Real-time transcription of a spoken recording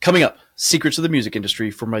Coming up, secrets of the music industry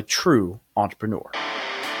from a true entrepreneur.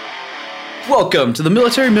 Welcome to the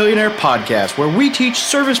Military Millionaire Podcast, where we teach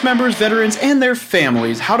service members, veterans, and their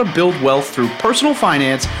families how to build wealth through personal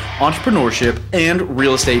finance, entrepreneurship, and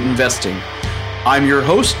real estate investing. I'm your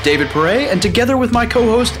host, David Perret, and together with my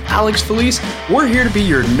co-host, Alex Felice, we're here to be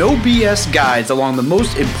your no BS guides along the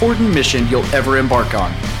most important mission you'll ever embark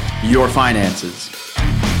on, your finances.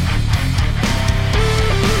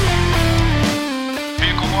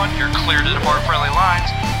 You're clear to depart friendly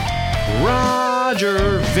lines.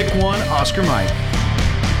 Roger, Vic 1, Oscar Mike.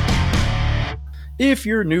 If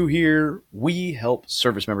you're new here, we help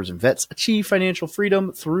service members and vets achieve financial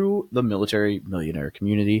freedom through the Military Millionaire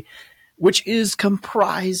community, which is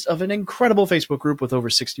comprised of an incredible Facebook group with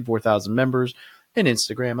over 64,000 members, an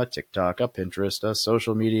Instagram, a TikTok, a Pinterest, a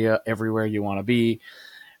social media, everywhere you want to be.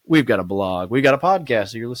 We've got a blog, we've got a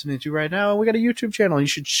podcast that you're listening to right now, and we got a YouTube channel. You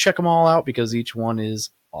should check them all out because each one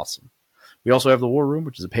is awesome. We also have the War Room,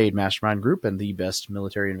 which is a paid mastermind group and the best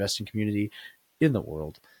military investing community in the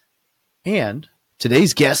world. And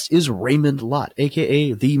today's guest is Raymond Lott,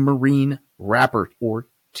 a.k.a. the Marine Rapper, or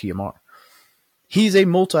TMR. He's a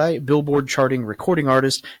multi-Billboard charting recording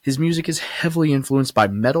artist. His music is heavily influenced by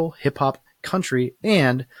metal, hip-hop, country,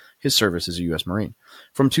 and his service as a U.S. Marine.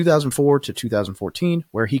 From 2004 to 2014,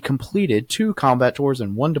 where he completed 2 combat tours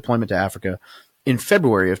and 1 deployment to Africa, in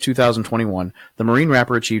February of 2021, the Marine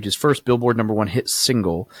Rapper achieved his first Billboard #1 hit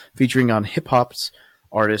single, featuring on hip-hop's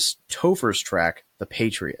artist Topher's track, The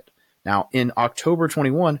Patriot. Now, in October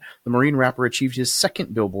 21, the Marine Rapper achieved his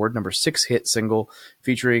second Billboard #6 hit single,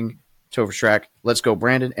 featuring Topher's track, Let's Go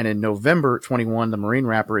Brandon. And in November 21, the Marine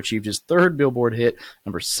Rapper achieved his third Billboard hit,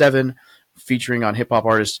 #7, featuring on hip-hop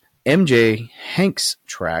artist MJ Hank's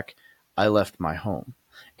track, I Left My Home.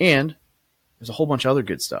 And there's a whole bunch of other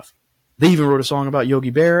good stuff. They even wrote a song about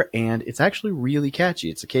Yogi Bear, and it's actually really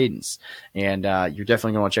catchy. It's a cadence. And you're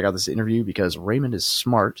definitely going to want to check out this interview because Raymond is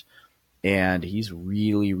smart, and he's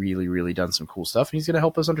really done some cool stuff. And he's going to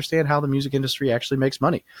help us understand how the music industry actually makes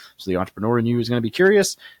money. So the entrepreneur in you is going to be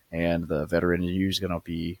curious, and the veteran in you is going to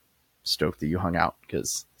be stoked that you hung out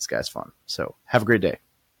because this guy's fun. So have a great day,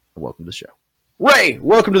 and welcome to the show. Ray,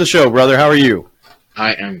 welcome to the show, brother. How are you?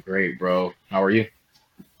 I am great, bro. How are you?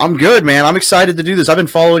 I'm good, man. I'm excited to do this. I've been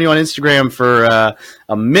following you on Instagram for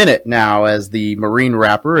a minute now as the Marine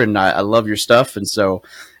Rapper, and I love your stuff. And so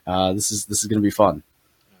this is going to be fun.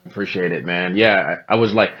 Appreciate it, man. Yeah, I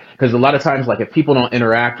was like, because a lot of times, like, if people don't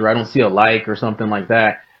interact or I don't see a like or something like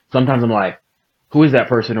that, sometimes I'm like, who is that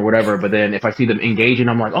person or whatever? But then if I see them engaging,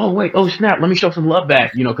 I'm like, oh, wait, oh, snap, let me show some love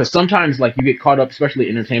back. You know, because sometimes, like, you get caught up, especially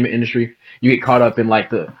entertainment industry, you get caught up in, like,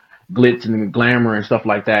 the glitz and the glamour and stuff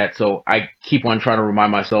like that. So I keep on trying to remind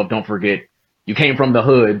myself, don't forget, you came from the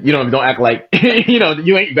hood. You know, don't act like, you know,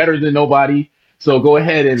 you ain't better than nobody. So go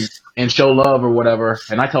ahead and show love or whatever.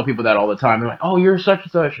 And I tell people that all the time. They're like, oh, you're such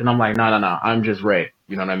and such. And I'm like, no, I'm just Ray.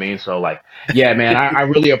 You know what I mean? So, like, yeah, man, I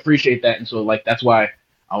really appreciate that. And so, like, that's why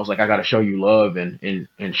I was like, I got to show you love and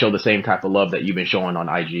show the same type of love that you've been showing on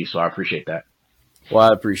IG. So I appreciate that. Well,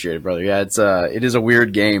 I appreciate it, brother. Yeah, it is a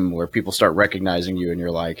weird game where people start recognizing you and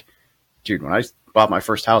you're like, dude, when I bought my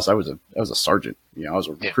first house, I was a sergeant. You know, I was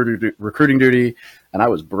a recruiting duty, and I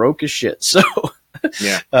was broke as shit. So,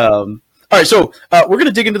 yeah. All right, so we're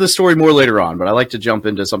gonna dig into the story more later on, but I like to jump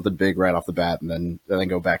into something big right off the bat, and then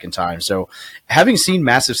go back in time. So, having seen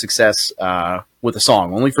massive success with a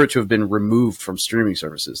song, only for it to have been removed from streaming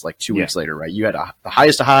services like 2 weeks later, right? You had the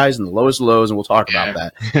highest of highs and the lowest of lows, and we'll talk about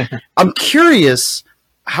that. I'm curious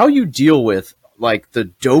how you deal with, like, the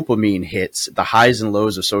dopamine hits, the highs and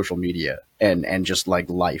lows of social media and just, like,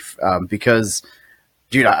 life. Because,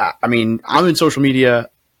 dude, I mean, I'm in social media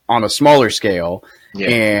on a smaller scale,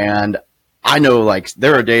 and I know, like,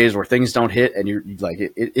 there are days where things don't hit, and you're like,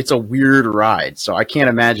 it's a weird ride. So I can't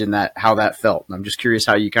imagine how that felt. And I'm just curious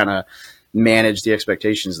how you kind of manage the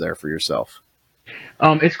expectations there for yourself.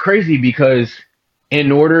 It's crazy because in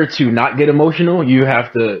order to not get emotional, you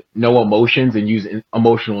have to know emotions and use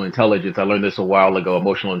emotional intelligence. I learned this a while ago.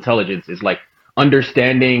 Emotional intelligence is like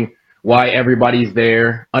understanding why everybody's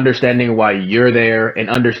there, understanding why you're there, and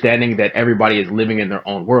understanding that everybody is living in their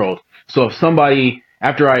own world. So if somebody,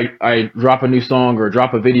 after I drop a new song or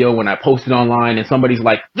drop a video, when I post it online and somebody's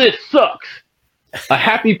like, this sucks, a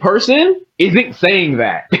happy person isn't saying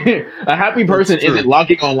that. A happy person isn't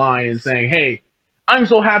logging online and saying, hey, I'm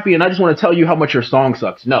so happy and I just want to tell you how much your song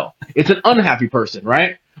sucks. No, it's an unhappy person,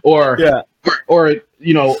 right? Or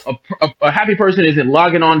you know, a happy person isn't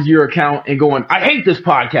logging onto your account and going, I hate this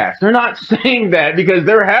podcast. They're not saying that because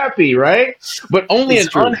they're happy, right? But only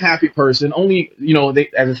unhappy person, only, you know,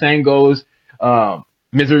 as the saying goes,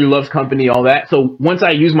 misery loves company, all that. So once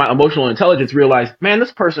I use my emotional intelligence, realize, man,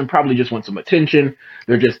 this person probably just wants some attention.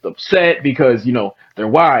 They're just upset because, their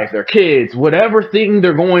wife, their kids, whatever thing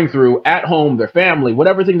they're going through at home, their family,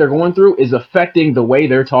 whatever thing they're going through is affecting the way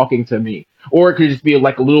they're talking to me. Or it could just be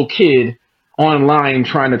like a little kid online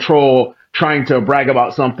trying to troll, trying to brag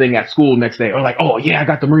about something at school next day, or like, oh yeah, I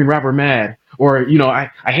got the Marine rapper mad, or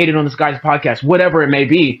I hated on this guy's podcast, whatever it may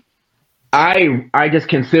be. I just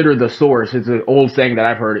consider the source. It's an old saying that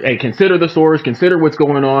I've heard. Hey, consider the source, consider what's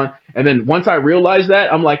going on. And then once I realize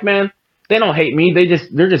that, I'm like, man, they don't hate me.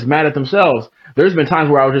 They're just mad at themselves. There's been times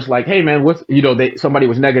where I was just like, hey man, somebody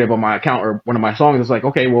was negative on my account or one of my songs. It's like,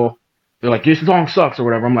 okay, well, they're like, this song sucks or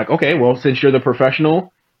whatever. I'm like, okay, well, since you're the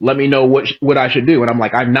professional, let me know what I should do. And I'm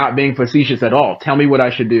like, I'm not being facetious at all. Tell me what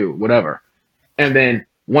I should do, whatever. And then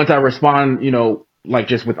once I respond, like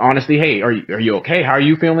just with honesty, hey, are you okay? How are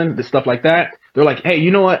you feeling? The stuff like that. They're like, hey,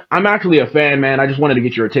 you know what? I'm actually a fan, man. I just wanted to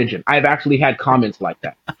get your attention. I've actually had comments like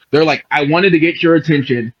that. They're like, I wanted to get your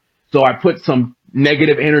attention, so I put some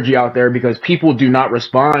negative energy out there because people do not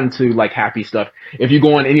respond to like happy stuff. If you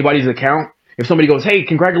go on anybody's account, if somebody goes, hey,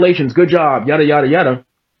 congratulations, good job, yada, yada, yada,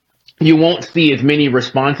 you won't see as many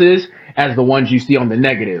responses as the ones you see on the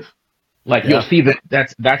negative. Like you'll see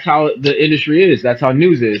that's how the industry is. That's how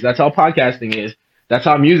news is. That's how podcasting is. That's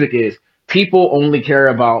how music is. People only care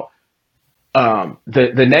about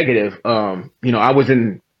the negative. I was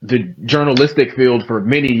in the journalistic field for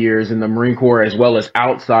many years in the Marine Corps as well as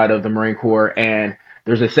outside of the Marine Corps. And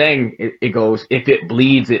there's a saying, it goes, if it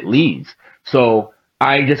bleeds, it leads. So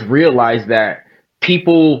I just realized that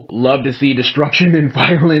people love to see destruction and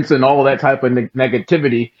violence and all that type of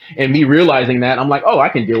negativity. And me realizing that, I'm like, oh, I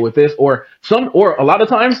can deal with this. Or a lot of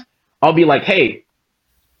times I'll be like, hey,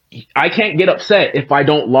 I can't get upset if I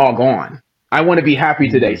don't log on. I want to be happy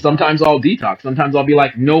today. Sometimes I'll detox. Sometimes I'll be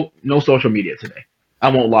like, no social media today. I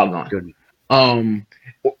won't log on. Good.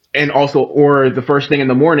 And also, or the first thing in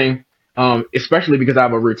the morning, especially because I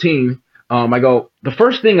have a routine, I go, the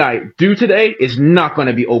first thing I do today is not going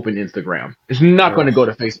to be open Instagram. It's not going to go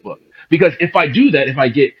to Facebook. Because if I do that, if I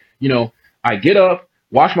get, I get up,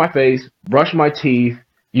 wash my face, brush my teeth,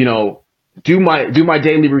 do my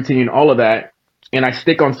daily routine, all of that, and I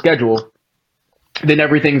stick on schedule, then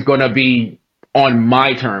everything's going to be on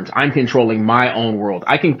my terms. I'm controlling my own world.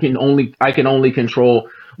 I can only control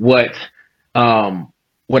what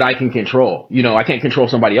I can control. I can't control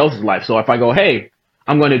somebody else's life. So if I go, hey,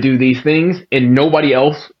 I'm going to do these things and nobody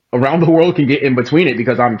else around the world can get in between it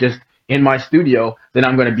because I'm just in my studio, then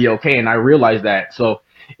I'm going to be okay. And I realize that. So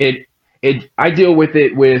I deal with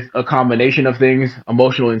it with a combination of things,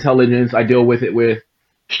 emotional intelligence. I deal with it with,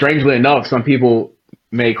 strangely enough, some people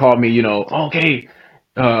may call me, okay,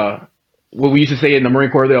 what we used to say in the Marine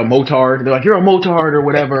Corps, they're a motard. They're like, you're a motard or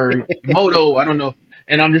whatever, moto, I don't know.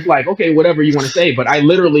 And I'm just like, okay, whatever you want to say. But I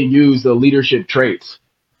literally use the leadership traits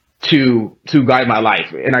to guide my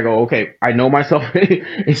life. And I go, okay, I know myself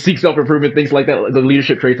and seek self-improvement, things like that, the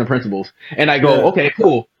leadership traits and principles. And I go, okay,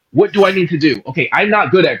 cool. What do I need to do? Okay, I'm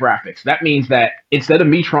not good at graphics. That means that instead of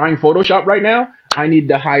me trying Photoshop right now, I need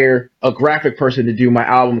to hire a graphic person to do my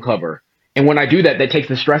album cover. And when I do that, that takes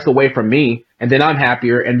the stress away from me. And then I'm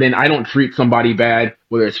happier. And then I don't treat somebody bad,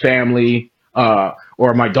 whether it's family,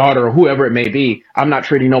 or my daughter or whoever it may be. I'm not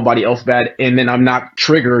treating nobody else bad. And then I'm not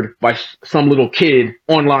triggered by some little kid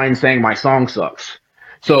online saying my song sucks.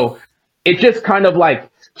 So it's just kind of like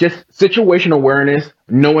just situational awareness,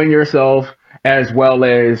 knowing yourself, as well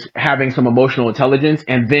as having some emotional intelligence.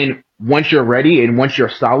 And then once you're ready and once you're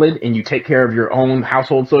solid and you take care of your own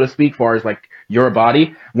household, so to speak, far as like your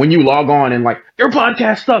body, when you log on and like, your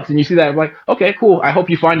podcast sucks, and you see that, I'm like, okay, cool. I hope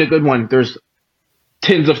you find a good one. There's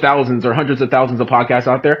tens of thousands or hundreds of thousands of podcasts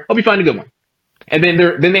out there. Hope you find a good one. And then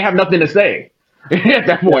they have nothing to say at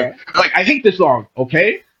that point. Yeah. Like, I hate this song.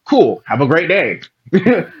 Okay, cool. Have a great day.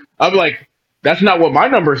 I'm like, that's not what my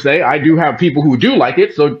numbers say. I do have people who do like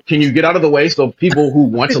it. So can you get out of the way so people who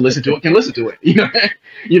want to listen to it can listen to it? Yeah.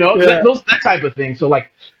 That type of thing. So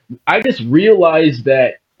like, I just realized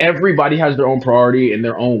that everybody has their own priority in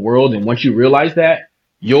their own world. And once you realize that,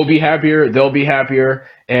 you'll be happier, they'll be happier.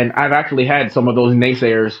 And I've actually had some of those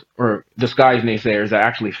naysayers or disguised naysayers that are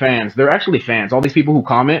actually fans. They're actually fans. All these people who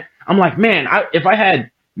comment. I'm like, man, if I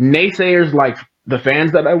had naysayers like the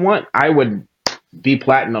fans that I want, I would be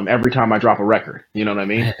platinum every time I drop a record. You know what I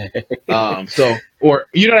mean? Or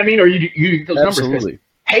you know what I mean? Or you those numbers.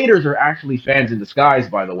 Haters are actually fans in disguise,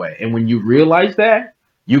 by the way. And when you realize that,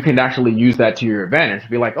 you can actually use that to your advantage.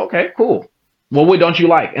 Be like, okay, cool. Well, what don't you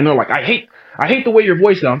like? And they're like, I hate the way your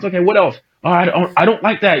voice sounds. Okay, what else? Oh, I don't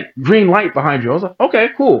like that green light behind you. I was like, okay,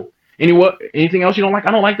 cool. Anything else you don't like?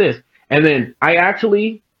 I don't like this. And then I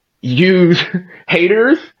actually use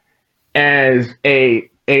haters as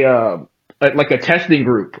like a testing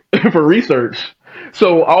group for research.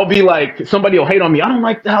 So I'll be like, somebody will hate on me. I don't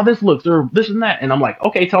like how this looks or this and that. And I'm like,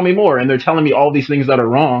 okay, tell me more. And they're telling me all these things that are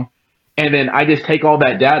wrong. And then I just take all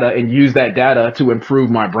that data and use that data to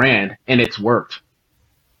improve my brand, and it's worked.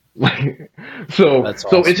 Like, so That's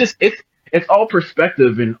so awesome. it's all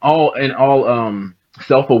perspective and all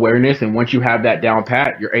self-awareness. And once you have that down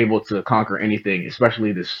pat, you're able to conquer anything,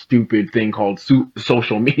 especially this stupid thing called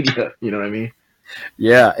social media. You know what I mean?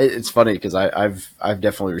 Yeah, it's funny because I've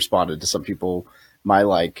definitely responded to some people. My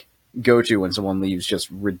like go to when someone leaves just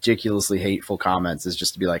ridiculously hateful comments is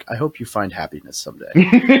just to be like, I hope you find happiness someday.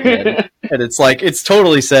 And it's like it's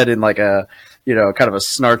totally said in like a kind of a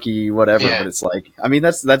snarky whatever, but it's like I mean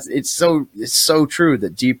that's it's so true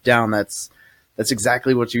that deep down that's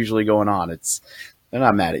exactly what's usually going on. They're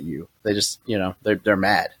not mad at you. They just they're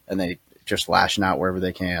mad and they just lashing out wherever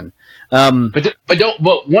they can.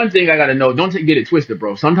 But one thing I gotta know, don't get it twisted,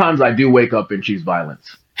 bro. Sometimes I do wake up and choose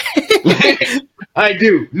violence. I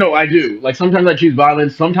do. No, I do. Like sometimes I choose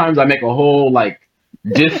violence. Sometimes I make a whole like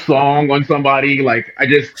diss song on somebody. Like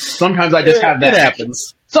sometimes I just have that. It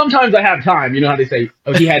happens. Sometimes I have time. You know how they say,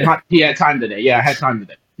 oh, he had time today. Yeah, I had time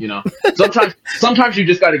today. Sometimes you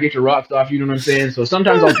just got to get your rocks off. You know what I'm saying? So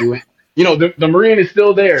sometimes I'll do it. The Marine is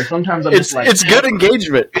still there. Sometimes I'm just like, it's good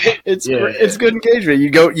engagement. It's good engagement.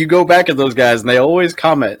 You go back at those guys and they always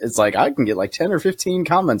comment. It's like I can get like 10 or 15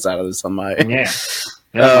 comments out of this on my.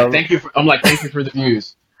 Yeah. Thank you for the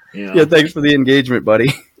views. Yeah, thanks for the engagement,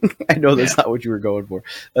 buddy. I know that's not what you were going for.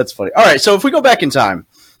 That's funny. All right, so if we go back in time,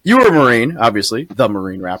 you were a Marine, obviously, the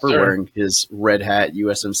Marine rapper, wearing his red hat,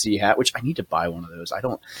 USMC hat, which I need to buy one of those. I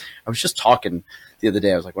was just talking the other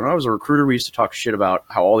day. I was like, when I was a recruiter, we used to talk shit about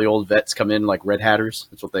how all the old vets come in like red hatters.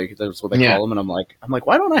 That's what they call them. And I'm like,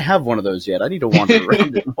 why don't I have one of those yet? I need to wander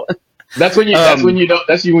around in one. That's when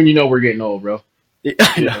you know we're getting old, bro.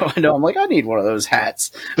 I know. I'm like, I need one of those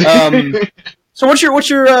hats. So what'd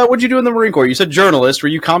you do in the Marine Corps? You said journalist. Were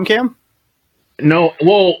you ComCam? No,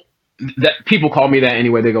 well, that people call me that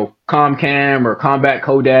anyway. They go ComCam or Combat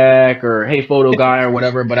Kodak or Hey Photo Guy or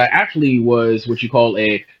whatever. But I actually was what you call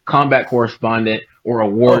a combat correspondent or a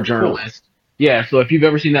war journalist. Cool. Yeah. So if you've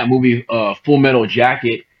ever seen that movie, Full Metal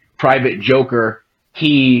Jacket, Private Joker,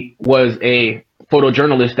 he was a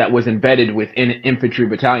photojournalist that was embedded within an infantry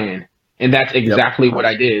battalion. And that's exactly what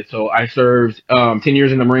I did. So I served 10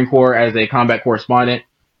 years in the Marine Corps as a combat correspondent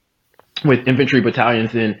with infantry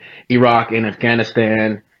battalions in Iraq and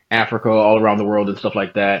Afghanistan, Africa, all around the world and stuff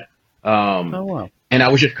like that. And I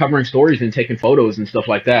was just covering stories and taking photos and stuff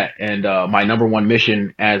like that. And my number one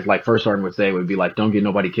mission, as like First Sergeant would say, would be like, don't get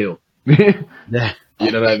nobody killed. Yeah.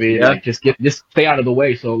 You know what I mean? Yeah. Like just stay out of the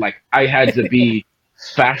way. So like I had to be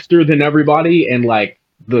faster than everybody and like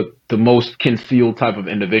the most concealed type of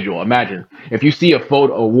individual. Imagine if you see a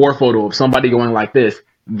war photo of somebody going like this,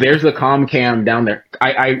 there's a ComCam down there.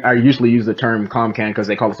 I usually use the term ComCam because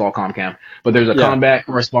they call us all ComCam, but there's a combat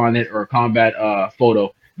correspondent or a combat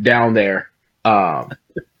photo down there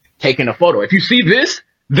taking a photo. If you see this,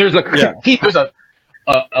 there's a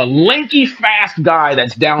lanky fast guy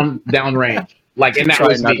that's down range. Like, and that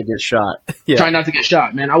was not to get shot. Trying not to get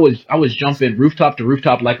shot, man. I was jumping rooftop to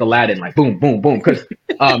rooftop like Aladdin, like boom, boom, boom. Because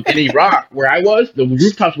in Iraq, where I was, the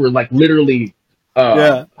rooftops were like literally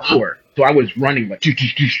lower. So I was running like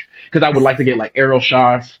because I would like to get like aerial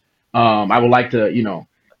shots. I would like to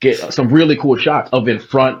get some really cool shots of in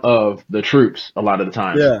front of the troops a lot of the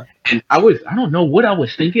time. Yeah. And I don't know what I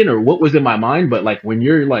was thinking or what was in my mind, but like when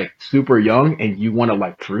you're like super young and you want to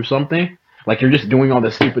like prove something. Like you're just doing all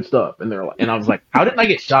this stupid stuff, and I was like, "How did I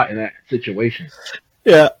get shot in that situation?"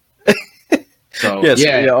 Yeah. So yes,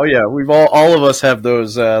 oh yeah. We've all of us have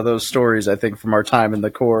those stories. I think from our time in the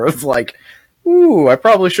Corps of like, "Ooh, I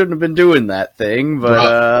probably shouldn't have been doing that thing," but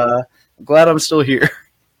I'm glad I'm still here.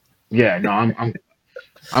 Yeah, no,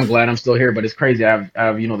 I'm glad I'm still here, but it's crazy. I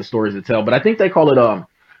have the stories to tell, but I think they call it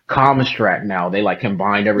Comstrat now. They like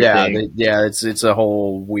combined everything. It's a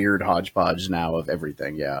whole weird hodgepodge now of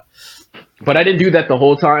everything. Yeah. But I didn't do that the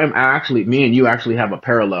whole time. Me and you actually have a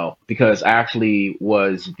parallel because I actually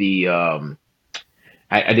was I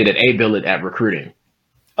did an A billet at recruiting.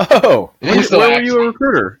 Oh, where were you a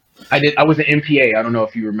recruiter? I was an MPA. I don't know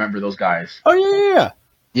if you remember those guys. Oh yeah.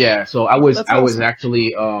 Yeah, so I was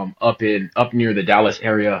actually up near the Dallas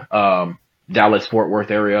area, Dallas Fort Worth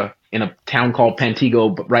area, in a town called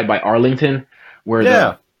Pantego, right by Arlington,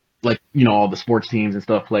 where all the sports teams and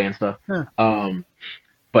stuff play and stuff. Yeah.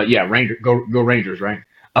 But yeah, go Rangers, right?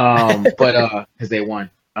 But because they won.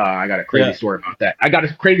 I got a crazy story about that. I got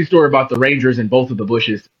a crazy story about the Rangers and both of the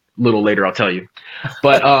Bushes little later, I'll tell you.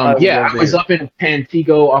 But love I was it. up in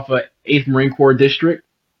Pantego off of 8th Marine Corps District,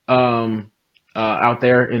 out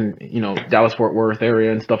there in Dallas Fort Worth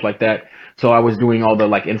area and stuff like that. So I was doing all the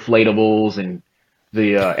like inflatables and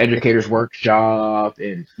the educators workshop,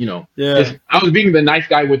 and Yeah. just I was being the nice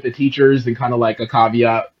guy with the teachers and kind of like a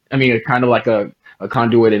caveat. I mean, kind of like a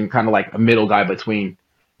conduit and kind of like a middle guy between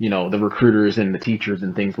the recruiters and the teachers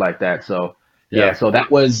and things like that. So Yeah. so that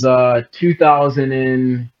was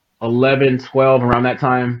 2011, 12, around that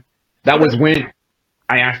time. That was when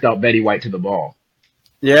I asked out Betty White to the ball.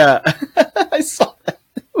 Yeah. I saw that.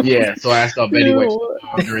 Yeah, so I asked out Betty White to the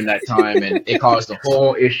ball during that time, and it caused a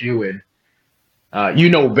whole issue. And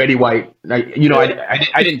Betty White.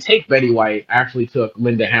 I didn't take Betty White. I actually took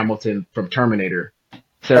Linda Hamilton from Terminator.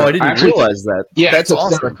 Oh, I didn't realize that. Yeah, That's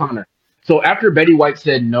awesome. Sarah Connor. So after Betty White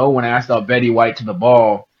said no when I asked out Betty White to the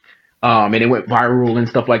ball, and it went viral and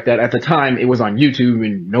stuff like that. At the time, it was on YouTube,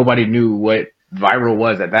 and nobody knew what viral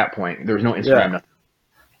was at that point. There was no Instagram, nothing.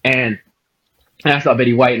 And I asked out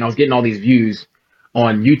Betty White, and I was getting all these views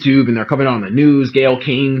on YouTube, and they're coming on the news. Gayle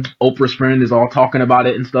King, Oprah's friend, is all talking about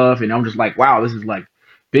it and stuff. And I'm just like, wow, this is like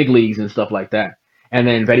big leagues and stuff like that. And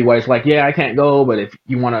then Betty White's like, yeah, I can't go, but if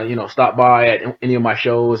you want to, stop by at any of my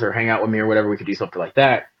shows or hang out with me or whatever, we could do something like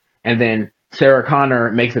that. And then Sarah Connor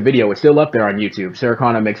makes a video. It's still up there on YouTube. Sarah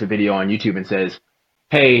Connor makes a video on YouTube and says,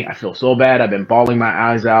 hey, I feel so bad. I've been bawling my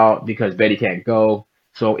eyes out because Betty can't go.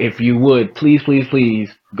 So if you would, please, please,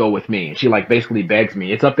 please go with me. And she like basically begs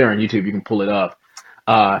me. It's up there on YouTube. You can pull it up.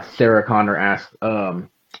 Sarah Connor asked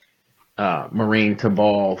Marine to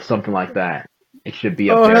ball, something like that. It should be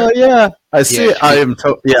up there. Oh, hell yeah. I see it. I'm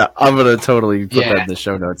going to totally put that in the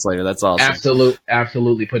show notes later. That's awesome.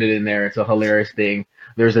 Absolutely put it in there. It's a hilarious thing.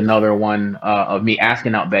 There's another one of me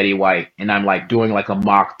asking out Betty White, and I'm like doing like a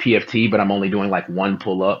mock PFT, but I'm only doing like one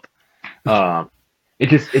pull up.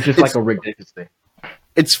 It's just like a ridiculous thing.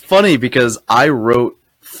 It's funny because I wrote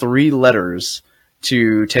 3 letters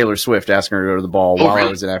to Taylor Swift asking her to go to the ball while I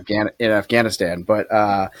was in Afghanistan, but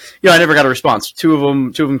I never got a response. Two of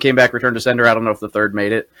them came back, returned to sender. I don't know if the third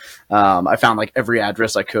made it. I found like every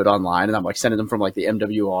address I could online, and I'm like sending them from like the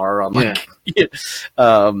MWR on like,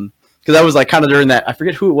 because I was like kind of during that. I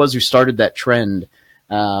forget who it was who started that trend.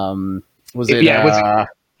 He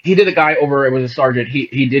did a guy over. It was a sergeant.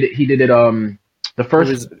 He did it. The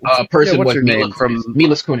first person was Mila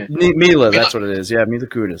Kunis. Mila, that's what it is. Yeah, Mila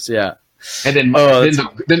Kunis. Yeah. And then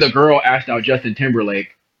the girl asked out Justin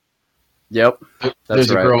Timberlake. Yep,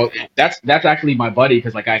 there's a girl. That's actually my buddy,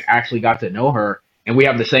 because like I actually got to know her, and we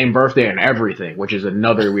have the same birthday and everything, which is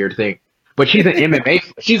another weird thing. But she's an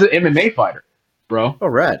MMA fighter, bro. Oh,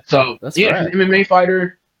 rad. So she's an MMA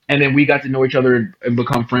fighter, and then we got to know each other and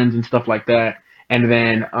become friends and stuff like that. And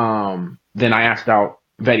then I asked out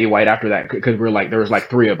Betty White after that, because we're like there was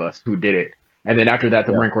like 3 of us who did it. And then after that,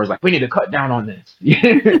 the Marine Corps was like, we need to cut down on this.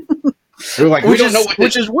 They're like, we don't know what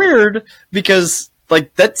which is weird, because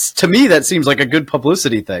like to me that seems like a good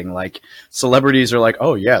publicity thing. Like celebrities are like,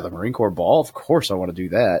 oh yeah, the Marine Corps ball, of course I want to do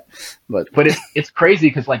that. But it's crazy,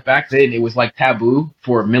 because like back then it was like taboo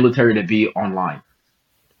for military to be online.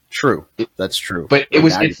 True, that's true. But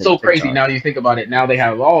it's so crazy now. You think about it. Now they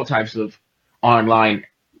have all types of online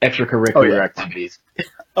extracurricular activities.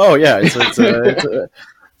 Oh yeah, it's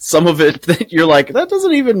some of it you're like, that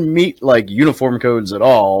doesn't even meet like uniform codes at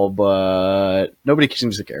all, but nobody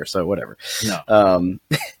seems to care, so whatever. No. All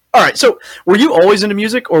right, so were you always into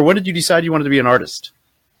music, or when did you decide you wanted to be an artist?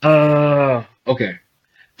 Okay.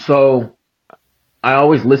 So I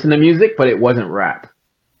always listened to music, but it wasn't rap.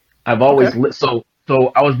 I've always so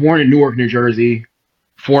I was born in Newark, New Jersey,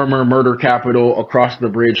 former murder capital across the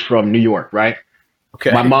bridge from New York, right? Okay.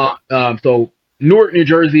 My mom, so Newark, New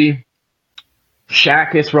Jersey,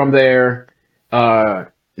 Shaq is from there.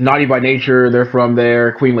 Naughty by Nature, they're from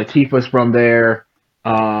there. Queen Latifah's from there.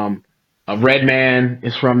 Redman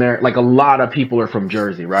is from there. Like a lot of people are from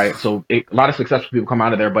Jersey, right? So a lot of successful people come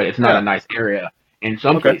out of there, but it's not a nice area in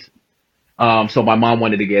some places. So my mom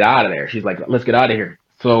wanted to get out of there. She's like, let's get out of here.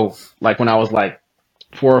 So like when I was like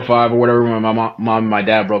 4 or 5 or whatever, when my mom and my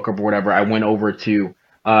dad broke up or whatever, I went over to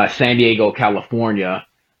San Diego, California,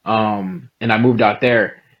 and I moved out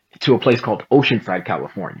there to a place called Oceanside,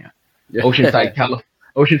 California. Oceanside,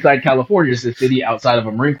 California is a city outside of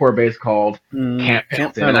a Marine Corps base called Camp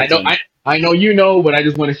Pendleton. And I know you know, but I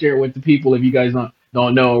just want to share it with the people if you guys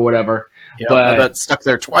don't know or whatever. Yeah, but I got stuck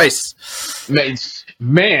there twice.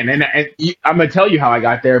 Man, and I'm gonna tell you how I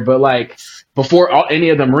got there. But like before any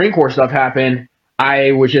of the Marine Corps stuff happened,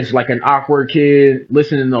 I was just like an awkward kid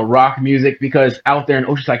listening to rock music, because out there in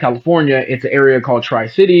Oceanside, California, it's an area called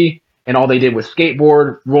Tri-City, and all they did was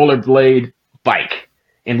skateboard, rollerblade, bike.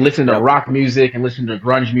 and listen to rock music and listen to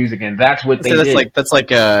grunge music, and that's what they did. That's like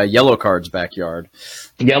Yellow Card's backyard.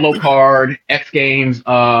 Yellow Card, X Games,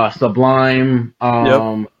 Sublime,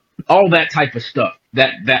 all that type of stuff.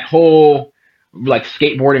 That whole like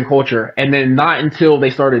skateboarding culture, and then not until they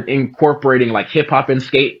started incorporating like hip hop and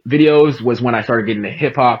skate videos was when I started getting to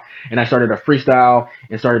hip hop, and I started to freestyle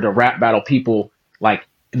and started to rap battle people. Like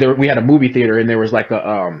we had a movie theater, and there was like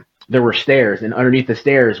there were stairs, and underneath the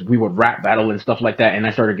stairs we would rap battle and stuff like that. And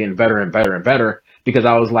I started getting better and better and better because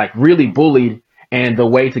I was like really bullied, and the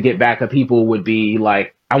way to get back at people would be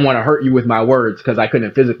like, I want to hurt you with my words, because I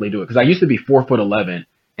couldn't physically do it, because I used to be 4'11"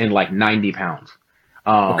 and like 90 pounds.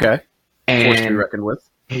 Okay. And force to be reckoned with.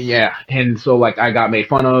 Yeah, and so like I got made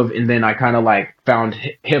fun of, and then I kind of like found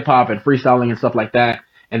hip hop and freestyling and stuff like that,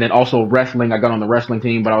 and then also wrestling. I got on the wrestling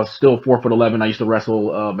team, but I was still 4'11". I used to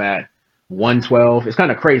wrestle at 112. It's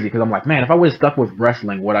kind of crazy because I'm like, man, if I would have stuck with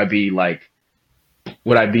wrestling, would I be doing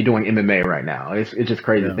MMA right now? It's just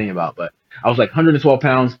crazy to think about. But I was like 112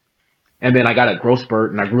 pounds, and then I got a growth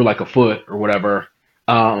spurt, and I grew like a foot or whatever.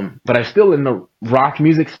 But I'm still in the rock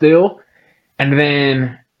music still, and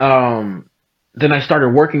then I started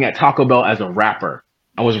working at Taco Bell as a rapper.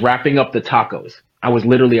 I was wrapping up the tacos. I was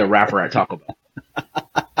literally a rapper at Taco Bell.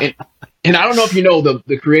 And I don't know if you know,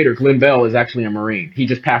 the creator, Glenn Bell, is actually a Marine. He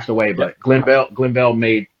just passed away, but Glenn Bell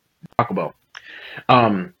made Taco Bell.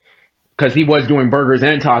 Because he was doing burgers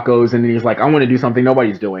and tacos, and then he was like, I want to do something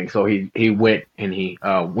nobody's doing. So he went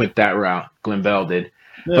that route. Glenn Bell did.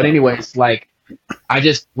 Yeah. But anyways, like, I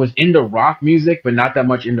just was into rock music, but not that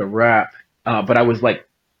much into rap. But I was like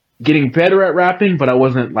getting better at rapping, but I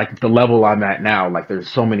wasn't like the level I'm at now. Like, there's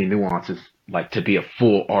so many nuances, like, to be a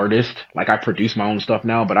full artist. Like, I produce my own stuff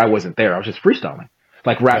now, but I wasn't there. I was just freestyling,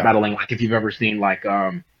 like rap battling. Like, if you've ever seen like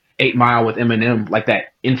 8 Mile with Eminem, like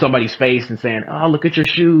that, in somebody's face and saying, "Oh, look at your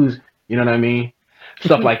shoes," you know what I mean?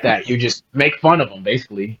 Stuff like that. You just make fun of them,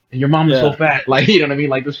 basically. And your mom is so fat, like, you know what I mean?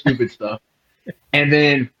 Like, the stupid stuff. And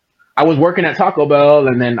then I was working at Taco Bell,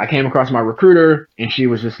 and then I came across my recruiter, and she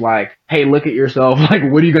was just like, "Hey, look at yourself. Like,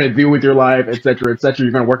 what are you going to do with your life, et cetera, et cetera?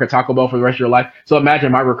 You're going to work at Taco Bell for the rest of your life." So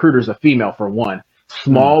imagine my recruiter's a female, for one.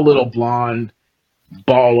 Small little blonde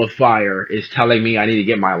ball of fire is telling me I need to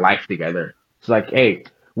get my life together. It's like, "Hey,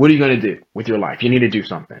 what are you going to do with your life? You need to do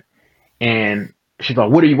something." And she's like,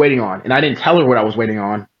 "What are you waiting on?" And I didn't tell her what I was waiting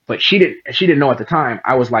on, but she didn't know at the time.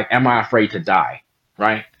 I was like, "Am I afraid to die?"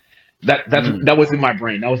 Right? That was in my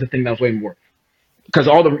brain. That was the thing that I was waiting for. Because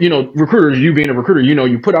all the, recruiters, you being a recruiter,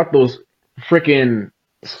 you put out those freaking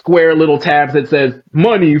square little tabs that says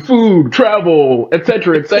money, food, travel, et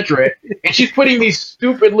cetera, et cetera. And she's putting these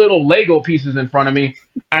stupid little Lego pieces in front of me.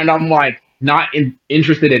 And I'm like, not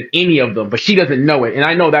interested in any of them, but she doesn't know it. And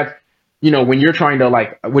I know that, when you're trying to,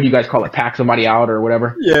 like, what do you guys call it? Pack somebody out or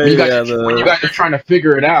whatever. Yeah, when you guys are trying to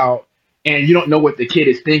figure it out, and you don't know what the kid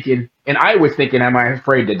is thinking. And I was thinking, am I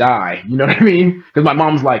afraid to die? You know what I mean? Because my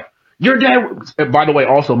mom's like, your dad, by the way,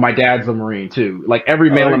 also, my dad's a Marine too. Like,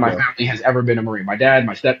 every male in my family has ever been a Marine. My dad,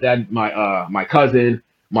 my stepdad, my cousin,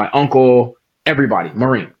 my uncle, everybody,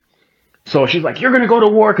 Marine. So she's like, you're going to go to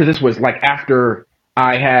war? Because this was like after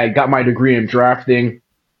I had got my degree in drafting.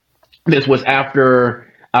 This was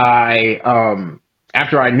after I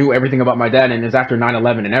knew everything about my dad, and it was after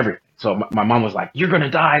 9/11 and everything. So my mom was like, you're going to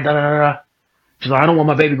die, da, da, da, da. She's like, I don't want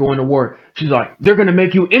my baby going to war. She's like, they're going to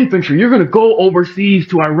make you infantry. You're going to go overseas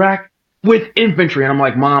to Iraq with infantry. And I'm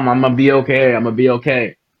like, Mom, I'm going to be okay. I'm going to be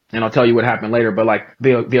okay. And I'll tell you what happened later, but like,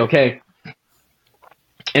 be okay.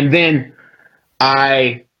 And then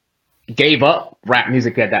I gave up rap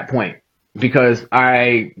music at that point because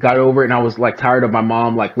I got over it, and I was like tired of my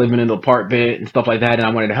mom, like living in the apartment and stuff like that. And I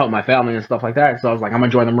wanted to help my family and stuff like that. So I was like, I'm going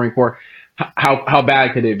to join the Marine Corps. How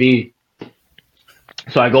bad could it be?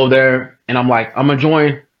 So I go there, and I'm like, I'm going to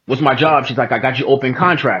join. What's my job? She's like, I got you open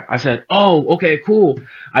contract. I said, oh, okay, cool.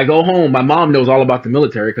 I go home. My mom knows all about the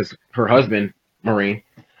military because her husband, Marine,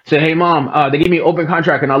 said, hey, Mom, they gave me an open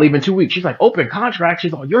contract, and I'll leave in 2 weeks. She's like, open contract?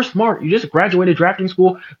 She's like, you're smart. You just graduated drafting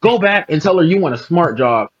school. Go back and tell her you want a smart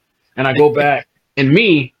job. And I go back, and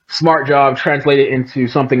smart job translated into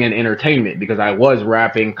something in entertainment because I was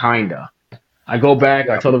rapping, kinda. I go back.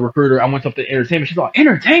 I tell the recruiter I want something entertainment. She's like,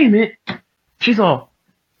 entertainment? She's all,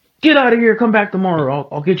 get out of here. Come back tomorrow.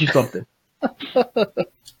 I'll get you something.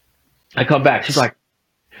 I come back. She's like,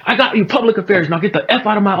 I got you public affairs. Now get the F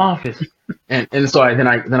out of my office. And so then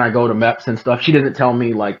I go to MEPS and stuff. She didn't tell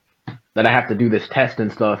me like that I have to do this test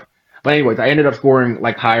and stuff. But anyways, I ended up scoring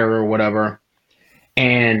like higher or whatever.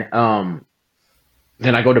 And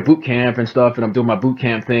then I go to boot camp and stuff, and I'm doing my boot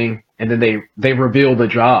camp thing. And then they reveal the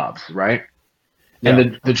jobs, right?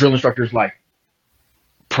 And the drill instructor's like,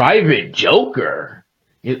 Private Joker.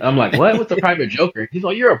 I'm like, what? What's a private joker? He's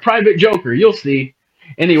like, you're a private joker. You'll see.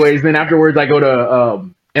 Anyways, then afterwards, I go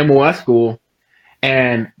to MOS school,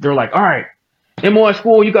 and they're like, all right, MOS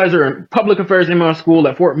school, you guys are in public affairs MOS school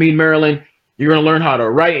at Fort Meade, Maryland. You're going to learn how to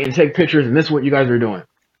write and take pictures, and this is what you guys are doing.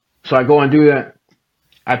 So I go and do that.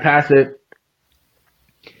 I pass it.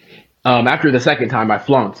 After the second time, I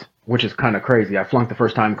flunked, which is kind of crazy. I flunked the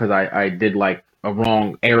first time because I did like a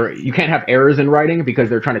wrong error. You can't have errors in writing because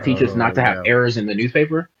they're trying to teach us not to have errors in the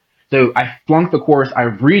newspaper. So I flunked the course. I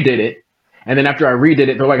redid it. And then after I redid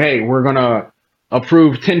it, they're like, hey, we're going to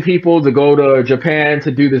approve 10 people to go to Japan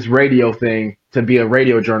to do this radio thing, to be a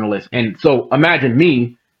radio journalist. And so imagine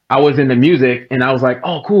me, I was into music and I was like,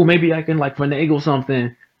 oh, cool. Maybe I can like finagle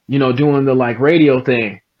something, doing the like radio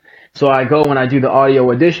thing. So I go and I do the audio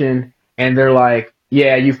edition and they're like,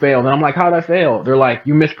 yeah, you failed. And I'm like, how'd I fail? They're like,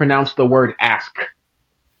 you mispronounced the word ask.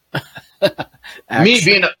 me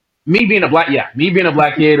being a black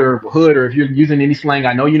kid or hood, or if you're using any slang,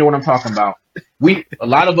 I know you know what I'm talking about. A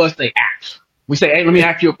lot of us say ask. We say, hey, let me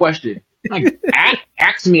ask you a question. Like,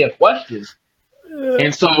 ask me a question.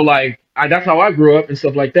 And so like, that's how I grew up and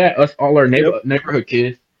stuff like that. Us, all our neighborhood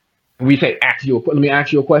kids, we say, let me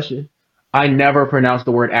ask you a question. I never pronounce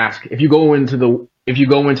the word ask. If you go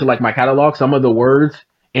into like my catalog, some of the words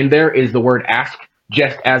in there is the word ask,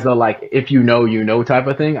 just as a like, if you know type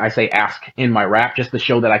of thing. I say ask in my rap just to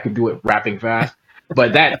show that I could do it rapping fast.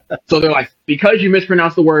 But so they're like, because you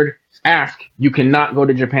mispronounced the word ask, you cannot go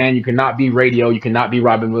to Japan, you cannot be radio, you cannot be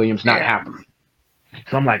Robin Williams, not happening.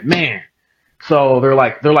 So I'm like, man. So they're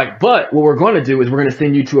like, but what we're going to do is we're going to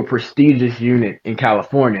send you to a prestigious unit in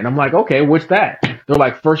California. And I'm like, okay, what's that? They're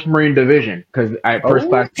like 1st Marine Division, because I had first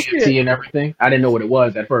class PFT and everything. I didn't know what it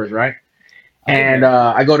was at first, right? And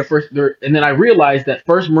I go to and then I realized that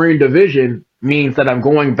 1st Marine Division means that I'm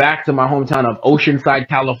going back to my hometown of Oceanside,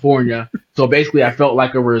 California. So basically, I felt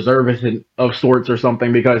like a reservist of sorts or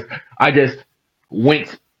something, because I just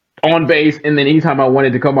went on base, and then anytime I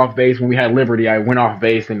wanted to come off base when we had Liberty, I went off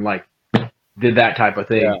base and like did that type of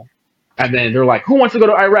thing. Yeah. And then they're like, who wants to go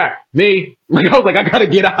to Iraq? Me. Like, I was like, I got to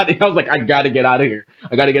get out of here. I was like, I got to get out of here.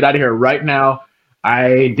 I got to get out of here right now.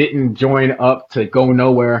 I didn't join up to go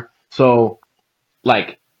nowhere. So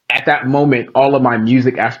like at that moment, all of my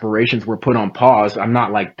music aspirations were put on pause. I'm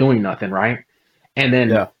not like doing nothing. Right. And then,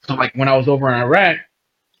 so like when I was over in Iraq,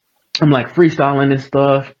 I'm like freestyling and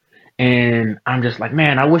stuff. And I'm just like,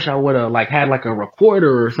 man, I wish I would have like had like a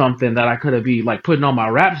recorder or something that I could have be like putting all my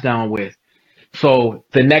raps down with. So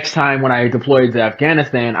the next time when I deployed to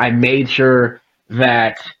Afghanistan, I made sure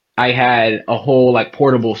that I had a whole like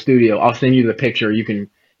portable studio. I'll send you the picture. You can,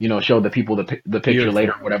 show the people the picture Beautiful.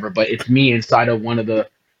 Later or whatever. But it's me inside of one of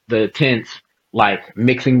the tents, like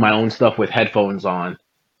mixing my own stuff with headphones on.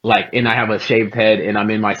 Like, and I have a shaved head and I'm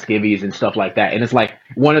in my skivvies and stuff like that. And it's like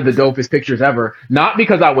one of the dopest pictures ever. Not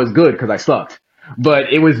because I was good, because I sucked,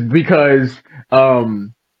 but it was because,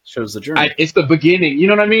 shows the journey. It's the beginning. You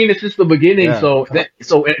know what I mean? It's just the beginning. Yeah.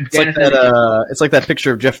 It's like that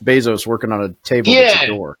picture of Jeff Bezos working on a table at the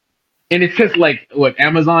door. And it's just like what,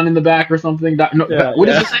 Amazon in the back or something. What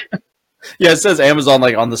does it say? Yeah, it says Amazon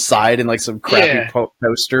like on the side and like some crappy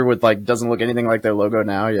poster with like doesn't look anything like their logo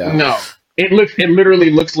now. Yeah. No. It literally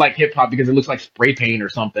looks like hip hop because it looks like spray paint or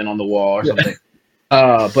something on the wall or something.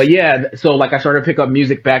 But yeah, so like I started to pick up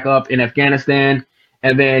music back up in Afghanistan,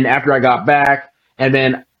 and then after I got back, and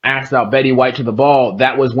then asked out Betty White to the ball,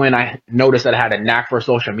 that was when I noticed that I had a knack for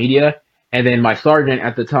social media. And then my sergeant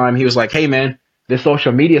at the time, he was like, hey man, this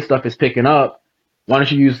social media stuff is picking up. Why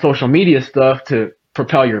don't you use social media stuff to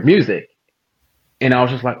propel your music? And I was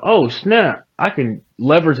just like, oh snap, I can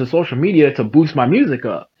leverage the social media to boost my music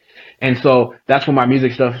up. And so that's when my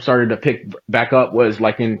music stuff started to pick back up, was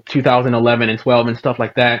like in 2011 and 12 and stuff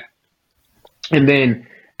like that. And then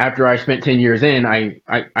after I spent 10 years in,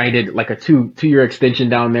 I did like a two-year extension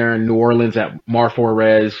down there in New Orleans at Mar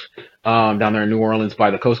Forez, down there in New Orleans by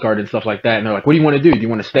the Coast Guard and stuff like that. And they're like, what do you want to do? Do you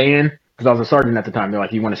want to stay in? Because I was a sergeant at the time. They're like,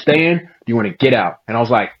 do you want to stay in? Do you want to get out? And I was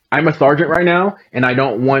like, I'm a sergeant right now, and I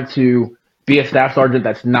don't want to be a staff sergeant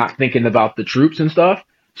that's not thinking about the troops and stuff.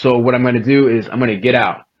 So what I'm going to do is I'm going to get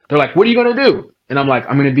out. They're like, what are you going to do? And I'm like,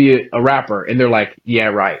 I'm going to be a rapper. And they're like, yeah,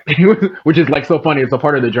 right. Which is like so funny. It's a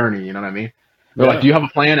part of the journey. You know what I mean? They're like, do you have a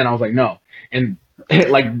plan? And I was like, no. And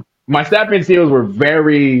like my staff NCOs were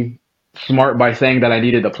very smart by saying that I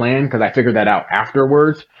needed a plan, because I figured that out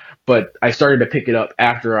afterwards. But I started to pick it up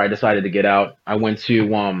after I decided to get out. I went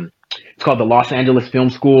to, it's called the Los Angeles Film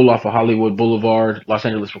School off of Hollywood Boulevard, Los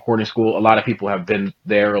Angeles Recording School. A lot of people have been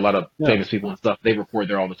there, a lot of famous people and stuff. They record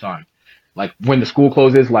there all the time. Like when the school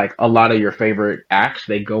closes, like a lot of your favorite acts,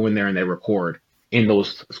 they go in there and they record in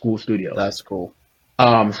those school studios. That's cool.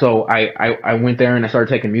 So I went there and I started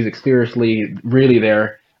taking music seriously, really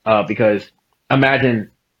there, because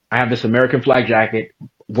imagine I have this American flag jacket,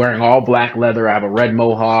 wearing all black leather. I have a red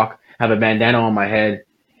mohawk, have a bandana on my head,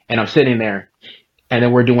 and I'm sitting there. And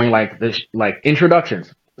then we're doing like this, like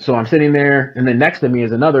introductions. So I'm sitting there, and then next to me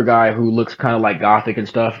is another guy who looks kind of like gothic and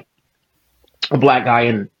stuff, a black guy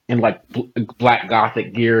in like black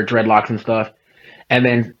gothic gear, dreadlocks and stuff. And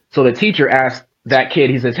then so the teacher asked that kid,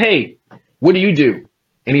 he says, "Hey, what do you do?"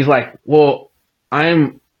 And he's like, "Well,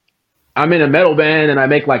 I'm in a metal band and I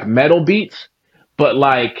make like metal beats, but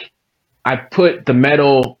like I put the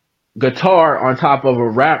metal guitar on top of a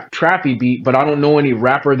rap trappy beat, but I don't know any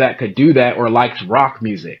rapper that could do that or likes rock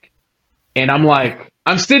music." And I'm like,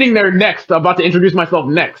 I'm sitting there next, about to introduce myself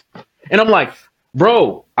next. And I'm like,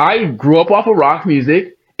 "Bro, I grew up off of rock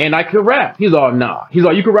music and I could rap." He's all, "Nah." He's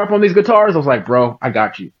all, "You can rap on these guitars?" I was like, "Bro, I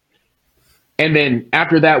got you." And then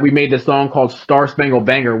after that, we made this song called Star Spangled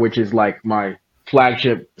Banger, which is like my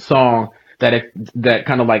flagship song that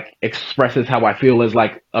kind of like expresses how I feel as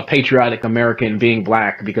like a patriotic American being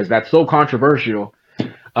black, because that's so controversial.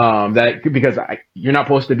 You're not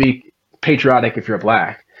supposed to be patriotic if you're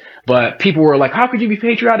black, but people were like, "How could you be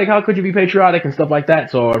patriotic? How could you be patriotic?" and stuff like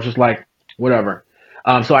that. So I was just like, whatever.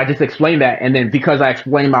 So I just explained that, and then because I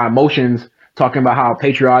explained my emotions, talking about how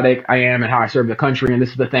patriotic I am and how I serve the country, and this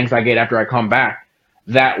is the thanks I get after I come back,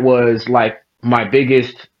 that was like my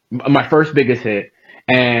first biggest hit.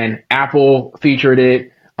 And Apple featured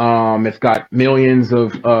it. It's got millions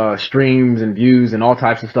of streams and views and all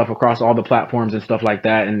types of stuff across all the platforms and stuff like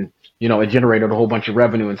that. And, it generated a whole bunch of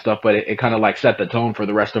revenue and stuff, but it kind of like set the tone for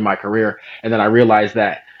the rest of my career. And then I realized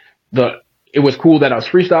that it was cool that I was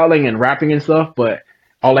freestyling and rapping and stuff, but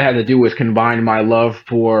all I had to do was combine my love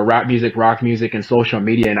for rap music, rock music, and social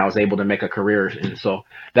media, and I was able to make a career. And so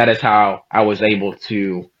that is how I was able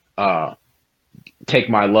to take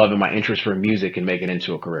my love and my interest for music and make it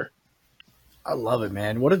into a career. I love it,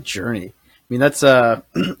 man. What a journey. I mean, that's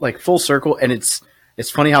like full circle, and it's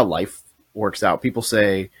funny how life works out. People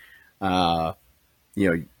say,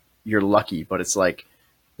 you're lucky, but it's like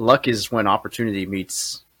luck is when opportunity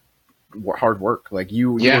meets hard work. Like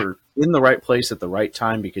you were in the right place at the right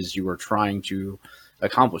time because you were trying to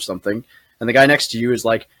accomplish something, and the guy next to you is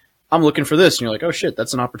like, "I'm looking for this," and you're like, "Oh shit,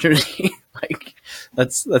 that's an opportunity." Like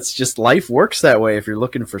that's just life works that way if you're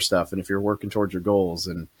looking for stuff and if you're working towards your goals,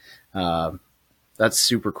 and that's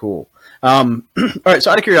super cool. All right,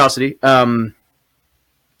 so out of curiosity,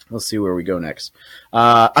 let's see where we go next.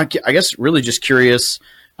 I guess really just curious,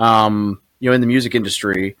 in the music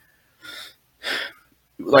industry,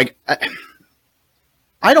 like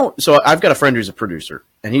I don't. So I've got a friend who's a producer,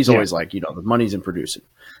 and he's always like, the money's in producing.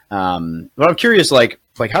 But I'm curious, like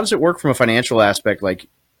how does it work from a financial aspect, like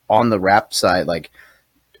on the rap side? Like,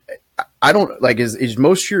 I don't like is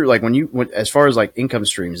most of your like as far as like income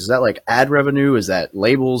streams, is that like ad revenue? Is that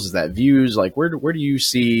labels? Is that views? Like where do you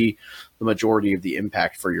see the majority of the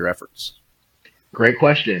impact for your efforts? Great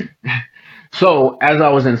question. So as I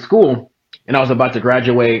was in school and I was about to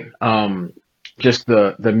graduate, just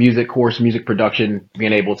the music course, music production,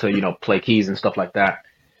 being able to, play keys and stuff like that,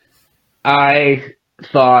 I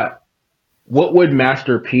thought, what would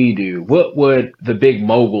Master P do? What would the big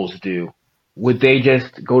moguls do? Would they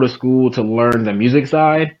just go to school to learn the music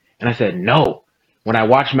side? And I said, no. When I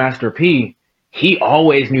watched Master P, he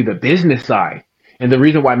always knew the business side. And the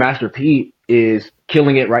reason why Master P is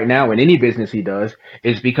killing it right now in any business he does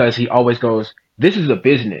is because he always goes, this is a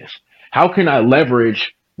business. How can I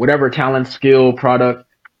leverage whatever talent, skill, product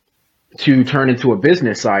to turn into a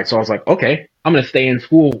business side? So I was like, okay, I'm going to stay in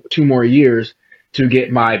school 2 more years to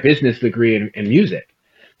get my business degree in music.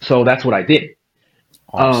 So that's what I did.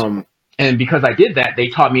 Awesome. And because I did that, they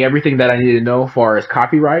taught me everything that I needed to know, far as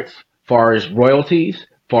copyrights, far as royalties,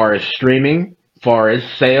 far as streaming, far as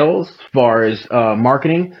sales, far as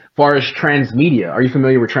marketing, far as transmedia. Are you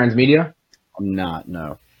familiar with transmedia? I'm not,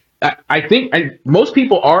 no. I think most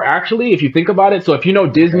people are, actually, if you think about it. So if you know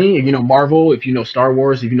Disney, if you know Marvel, if you know Star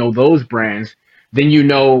Wars, if you know those brands, then you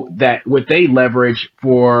know that what they leverage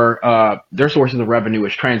for their sources of revenue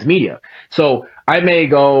is transmedia. So I may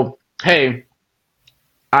go, hey,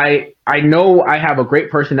 I know I have a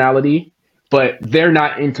great personality, but they're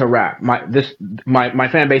not into rap. My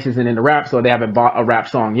fan base isn't into rap, so they haven't bought a rap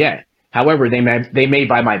song yet. However, they may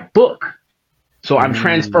buy my book. So I'm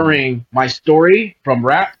transferring my story from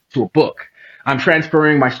rap to a book. I'm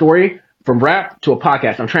transferring my story from rap to a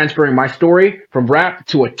podcast. I'm transferring my story from rap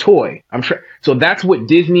to a toy. So that's what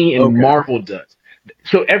Disney and Marvel does.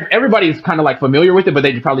 So everybody's kind of like familiar with it, but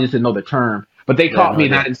they probably just didn't know the term. But they taught me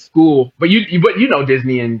that in school. But you know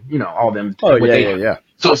Disney and all them. Oh yeah.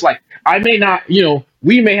 So it's like, I may not,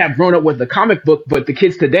 we may have grown up with the comic book, but the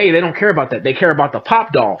kids today, they don't care about that. They care about the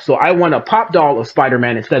pop doll. So I want a pop doll of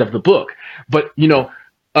Spider-Man instead of the book. But,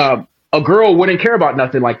 a girl wouldn't care about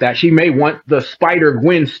nothing like that. She may want the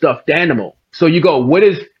Spider-Gwen stuffed animal. So you go,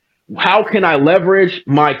 how can I leverage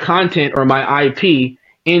my content or my IP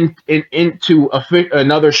into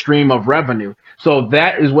another stream of revenue? So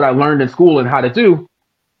that is what I learned in school and how to do.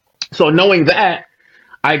 So knowing that,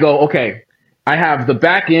 I go, okay, I have the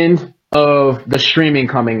back end of the streaming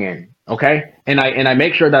coming in, okay? And I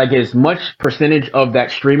make sure that I get as much percentage of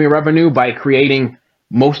that streaming revenue by creating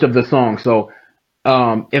most of the songs. So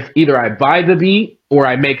if either I buy the beat or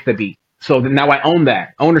I make the beat. So now I own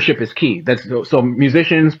that. Ownership is key. So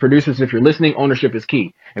musicians, producers, if you're listening, ownership is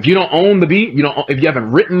key. If you don't own the beat, if you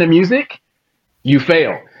haven't written the music, you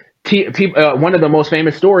fail. One of the most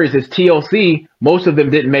famous stories is TLC. Most of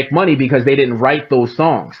them didn't make money because they didn't write those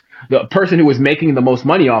songs. The person who was making the most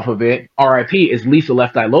money off of it, RIP, is Lisa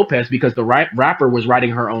Left Eye Lopez, because the rapper was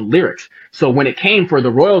writing her own lyrics. So when it came for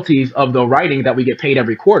the royalties of the writing that we get paid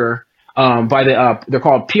every quarter, they're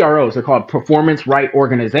called PROs. They're called performance right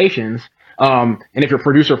organizations. And if your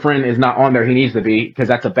producer friend is not on there, he needs to be, because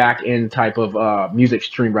that's a back end type of music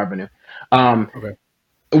stream revenue. Okay.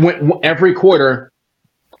 Every quarter,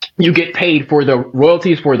 you get paid for the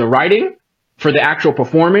royalties for the writing, for the actual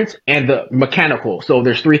performance, and the mechanical. So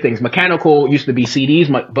there's three things. Mechanical used to be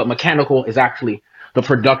CDs, but mechanical is actually the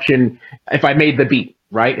production. If I made the beat,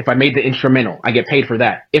 right? If I made the instrumental, I get paid for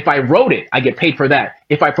that. If I wrote it, I get paid for that.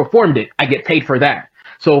 If I performed it, I get paid for that.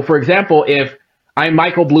 So for example, if I'm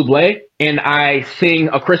Michael Bublé and I sing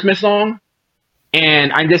a Christmas song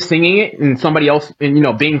and I'm just singing it, and somebody else,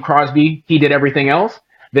 and Bing Crosby, he did everything else,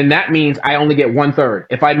 then that means I only get 1/3.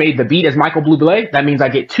 If I made the beat as Michael Bublé, that means I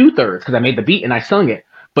get 2/3 because I made the beat and I sung it.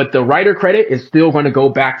 But the writer credit is still going to go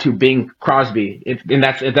back to Bing Crosby. And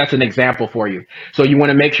that's an example for you. So you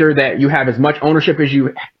want to make sure that you have as much ownership as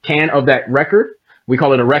you can of that record. We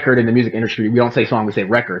call it a record in the music industry. We don't say song, we say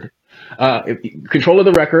record. Control of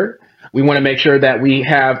the record. We want to make sure that we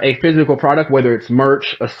have a physical product, whether it's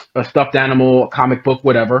merch, a stuffed animal, a comic book,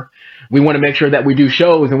 whatever. We want to make sure that we do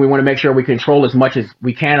shows, and we want to make sure we control as much as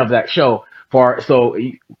we can of that show. So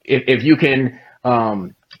if you can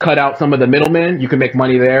cut out some of the middlemen, you can make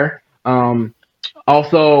money there.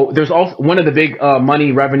 Also, there's also one of the big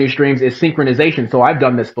money revenue streams is synchronization. So I've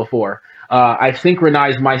done this before. I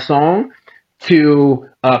synchronize my song to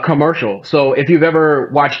a commercial. So if you've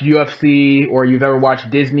ever watched UFC, or you've ever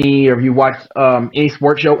watched Disney, or if you watched any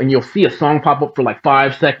sports show, and you'll see a song pop up for like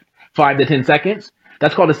 5 to 10 seconds,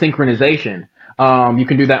 that's called a synchronization. You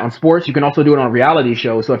can do that on sports. You can also do it on reality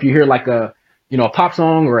shows. So if you hear like a pop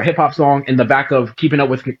song or a hip hop song in the back of Keeping Up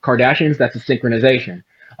with Kardashians, that's a synchronization.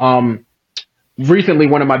 Recently,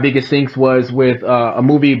 one of my biggest syncs was with a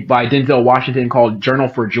movie by Denzel Washington called Journal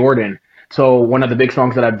for Jordan. So one of the big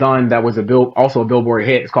songs that I've done that was also a Billboard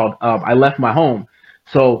hit, it's called I Left My Home.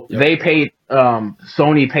 So they paid,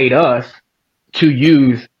 Sony paid us to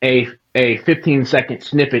use a 15-second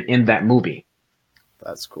snippet in that movie.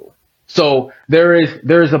 That's cool. So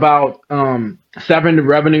there's about 5 to 7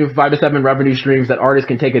 revenue streams that artists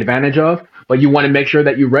can take advantage of, but you want to make sure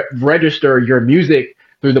that you register your music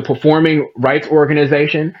through the Performing Rights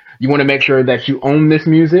Organization. You want to make sure that you own this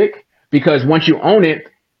music, because once you own it,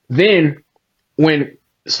 then when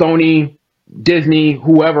Sony, Disney,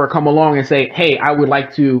 whoever come along and say, hey, I would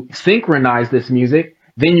like to synchronize this music,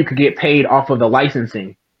 then you could get paid off of the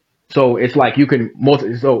licensing. So it's like you can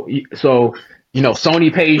Sony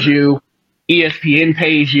pays you, ESPN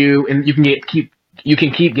pays you, and you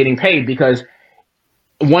can keep getting paid. Because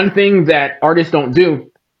one thing that artists don't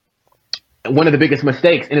do, one of the biggest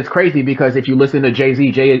mistakes, and it's crazy because if you listen to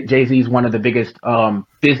Jay-Z, Jay-Z is one of the biggest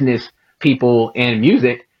business people in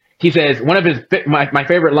music. He says, one of my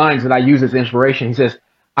favorite lines that I use as inspiration, he says,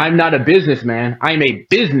 I'm not a businessman, I'm a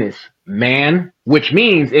businessman, which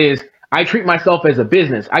means is I treat myself as a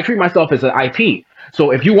business. I treat myself as an IP.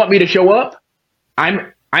 So if you want me to show up,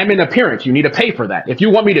 I'm an appearance. You need to pay for that. If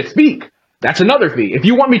you want me to speak, that's another fee. If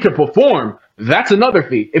you want me to perform, that's another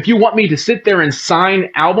fee. If you want me to sit there and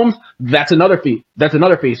sign albums, that's another fee. That's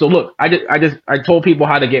another fee. So look, I told people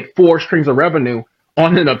how to get 4 streams of revenue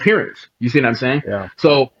on an appearance. You see what I'm saying? Yeah.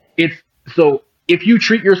 So if you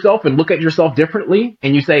treat yourself and look at yourself differently,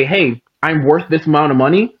 and you say, hey, I'm worth this amount of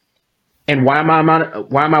money, and why am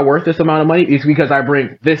I worth this amount of money? It's because I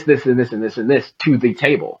bring this, and this, and this, and this to the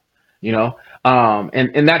table,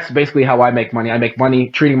 and that's basically how I make money. I make money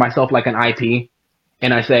treating myself like an IP,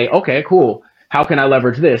 and I say, okay, cool. How can I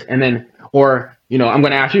leverage this? And then, I'm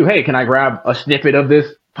going to ask you, hey, can I grab a snippet of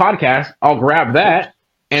this podcast? I'll grab that,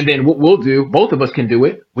 And then what we'll do, both of us can do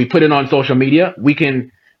it. We put it on social media. We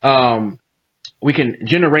can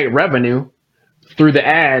generate revenue through the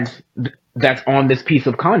ads that's on this piece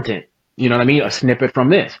of content. You know what I mean? A snippet from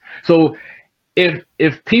this. So if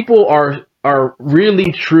people are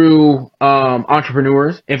really true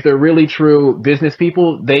entrepreneurs, if they're really true business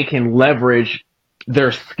people, they can leverage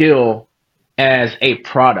their skill as a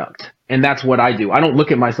product. And that's what I do. I don't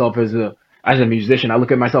look at myself as a musician. I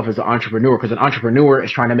look at myself as an entrepreneur, because an entrepreneur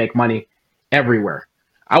is trying to make money everywhere.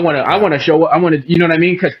 I want to show up. You know what I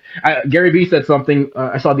mean? Because Gary Vee said something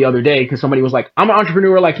I saw the other day, because somebody was like, I'm an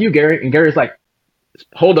entrepreneur like you, Gary. And Gary's like,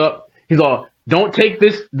 hold up. He's all, don't take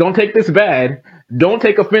this bad. Don't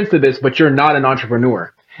take offense to this, but you're not an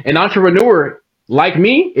entrepreneur. An entrepreneur like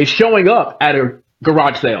me is showing up at a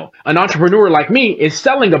garage sale. An entrepreneur like me is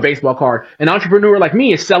selling a baseball card. An entrepreneur like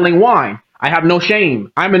me is selling wine. I have no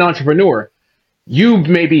shame. I'm an entrepreneur. You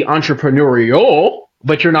may be entrepreneurial,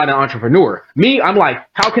 but you're not an entrepreneur. Me, I'm like,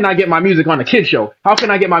 how can I get my music on a kid show? How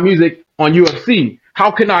can I get my music on UFC?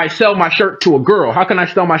 How can I sell my shirt to a girl? How can I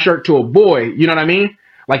sell my shirt to a boy? You know what I mean?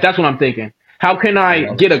 Like, that's what I'm thinking. How can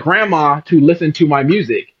I get a grandma to listen to my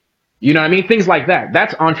music? You know what I mean? Things like that.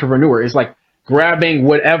 That's entrepreneur. It's like grabbing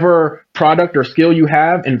whatever product or skill you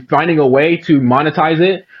have and finding a way to monetize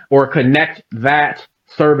it or connect that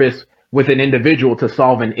service with an individual to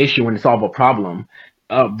solve an issue and solve a problem.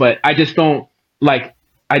 But I just don't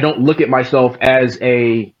I don't look at myself as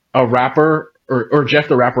a rapper or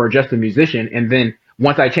just a rapper or just a musician. And then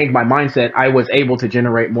once I changed my mindset, I was able to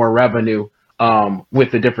generate more revenue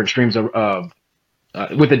with the different streams that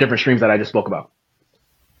I just spoke about.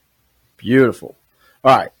 Beautiful.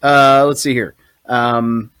 All right. Let's see here.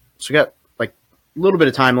 So we got like a little bit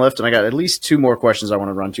of time left, and I got at least two more questions I want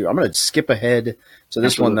to run to. I'm going to skip ahead to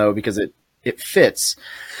this one, though, because it fits.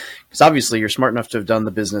 Because obviously you're smart enough to have done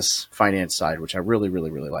the business finance side, which I really, really,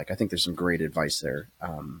 really like. I think there's some great advice there.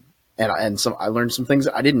 And I learned some things.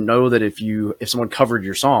 I didn't know that if someone covered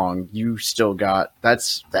your song, you still got,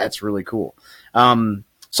 that's really cool.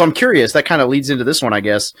 So I'm curious, that kind of leads into this one, I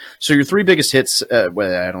guess. So your three biggest hits,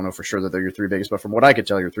 well, I don't know for sure that they're your three biggest, but from what I could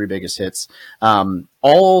tell, your three biggest hits,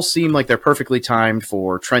 all seem like they're perfectly timed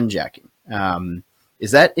for trend jacking.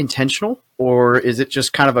 Is that intentional, or is it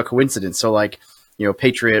just kind of a coincidence? So like,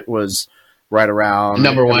 Patriot was right around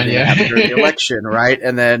number one, yeah, during the election, right?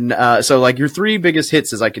 And then, so like your three biggest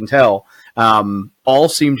hits, as I can tell, all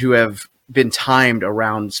seem to have been timed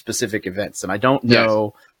around specific events. And I don't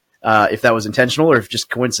know if that was intentional or if just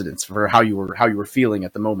coincidence for how you were feeling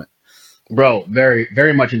at the moment. Bro, very,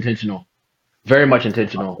 very much intentional. Very much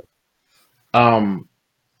intentional.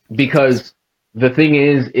 Because the thing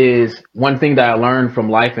is one thing that I learned from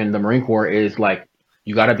life in the Marine Corps is like,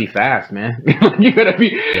 you gotta be fast, man. you gotta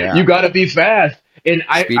be fast. And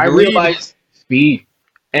I realized speed.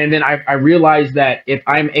 And then I realized that if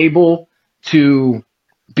I'm able to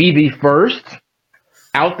be the first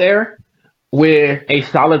out there with a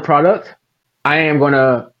solid product, I am going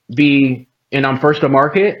to be, and I'm first to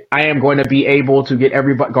market, I am going to be able to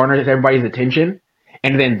garner everybody's attention.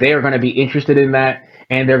 And then they're going to be interested in that.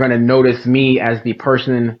 And they're going to notice me as the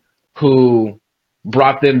person who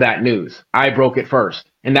brought them that news. I broke it first.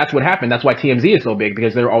 And that's what happened. That's why TMZ is so big,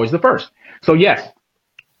 because they're always the first. So yes.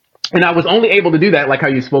 And I was only able to do that, like how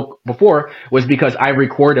you spoke before, was because I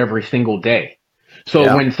record every single day.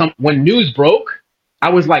 So when news broke, I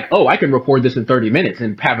was like, oh, I can record this in 30 minutes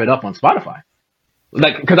and have it up on Spotify.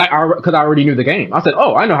 Like, because I already knew the game. I said,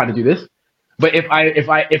 oh, I know how to do this. But if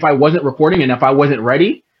I wasn't recording and if I wasn't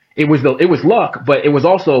ready, it was luck. But it was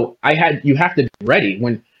also, you have to be ready.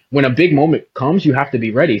 When a big moment comes, you have to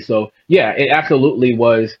be ready. So yeah, it absolutely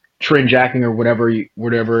was trend jacking or whatever you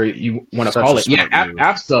want to call it. Yeah,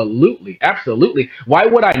 absolutely. Why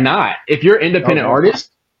would I not? If you're an independent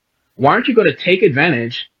artist, why aren't you going to take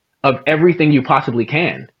advantage of everything you possibly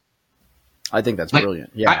can? I think that's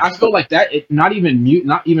brilliant. Yeah, I feel like that. Not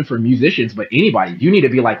even for musicians, but anybody. You need to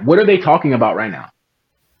be like, what are they talking about right now?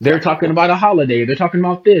 They're talking about a holiday. They're talking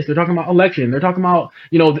about this. They're talking about election. They're talking about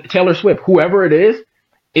Taylor Swift. Whoever it is,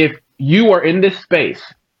 if you are in this space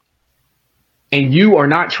and you are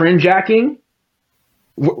not trend jacking,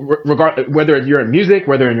 whether you're in music,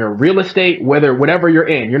 whether in your real estate, whatever you're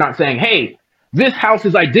in, you're not saying, hey, this house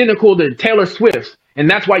is identical to Taylor Swift's, and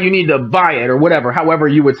that's why you need to buy it, or whatever, however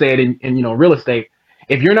you would say it in real estate.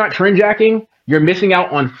 If you're not trend jacking, you're missing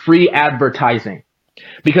out on free advertising.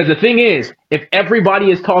 Because the thing is, if everybody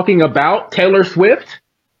is talking about Taylor Swift,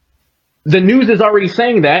 the news is already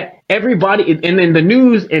saying that. Everybody, and then the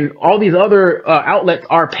news and all these other outlets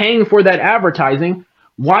are paying for that advertising.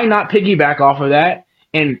 Why not piggyback off of that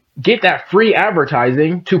and get that free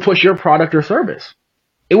advertising to push your product or service?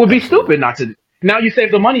 It would be stupid not to. Now you save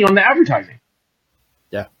the money on the advertising.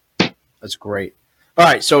 Yeah, that's great. All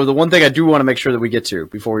right, so the one thing I do want to make sure that we get to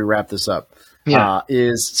before we wrap this up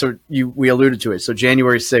is we alluded to it. So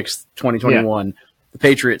January 6th, 2021, the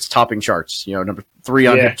Patriots topping charts. Number 3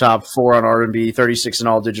 on hip hop, 4 on R&B, 36 in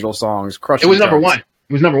all digital songs. Crushing. It was number 1.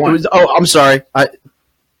 It was number 1. I'm sorry.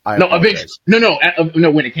 No,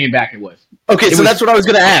 when it came back, it was. Okay, so that's what I was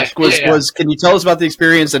going to ask. Was can you tell us about the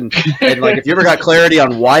experience and like if you ever got clarity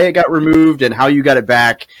on why it got removed and how you got it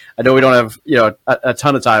back? I know we don't have a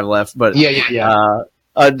ton of time left, but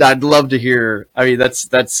I'd love to hear. I mean, that's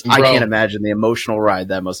bro, I can't imagine the emotional ride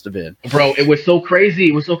that must have been. Bro, it was so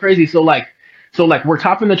crazy. So we're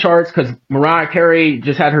topping the charts because Mariah Carey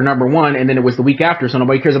just had her number 1, and then it was the week after, so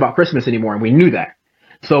nobody cares about Christmas anymore, and we knew that.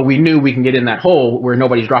 So we knew we can get in that hole where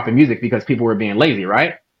nobody's dropping music because people were being lazy,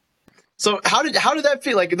 right? So how did that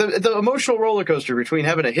feel? Like the emotional roller coaster between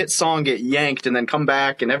having a hit song get yanked and then come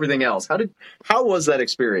back and everything else. How was that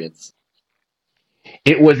experience?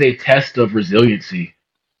 It was a test of resiliency.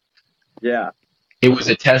 Yeah. It was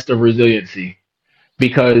a test of resiliency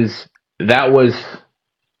because that was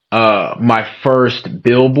my first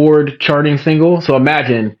Billboard charting single. So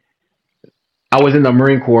imagine I was in the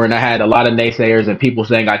Marine Corps and I had a lot of naysayers and people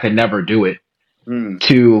saying I could never do it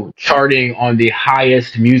to charting on the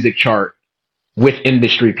highest music chart with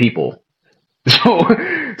industry people. So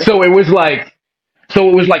it was like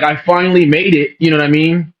I finally made it, you know what I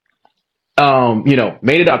mean?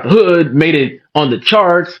 Made it out the hood, made it on the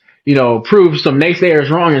charts, proved some naysayers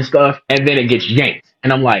wrong and stuff, and then it gets yanked.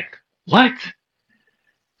 And I'm like, what?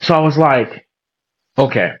 So I was like,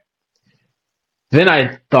 okay. Then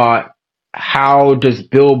I thought, how does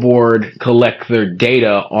Billboard collect their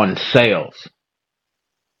data on sales?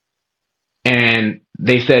 And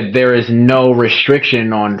they said there is no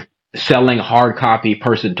restriction on selling hard copy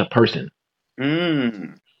person to person.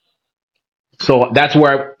 So that's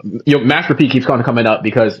where Master P keeps coming up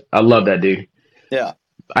because I love that dude. Yeah.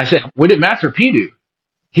 I said, what did Master P do?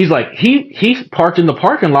 He's like, he parked in the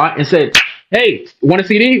parking lot and said, hey, want a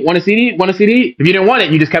CD? Want a CD? Want a CD? If you didn't want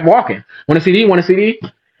it, you just kept walking. Want a CD? Want a CD?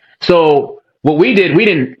 So what we did, we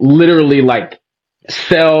didn't literally like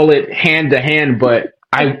sell it hand to hand, but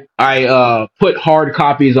I put hard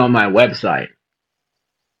copies on my website.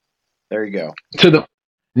 There you go.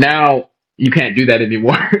 Now you can't do that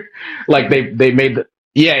anymore. Like they made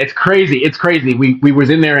it's crazy. It's crazy. We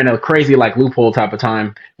was in there in a crazy like loophole type of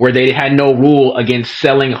time where they had no rule against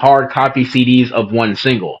selling hard copy CDs of one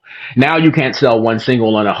single. Now you can't sell one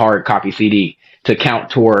single on a hard copy CD to count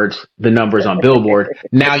towards the numbers on Billboard.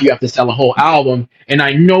 Now you have to sell a whole album. And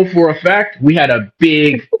I know for a fact we had a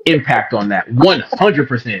big impact on that.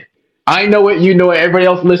 100%. I know it. You know it. Everybody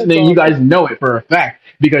else listening, you guys know it for a fact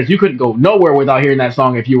because you couldn't go nowhere without hearing that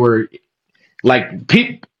song if you were like,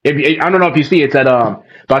 I don't know if you see it's at about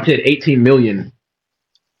to hit 18 million.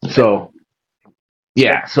 So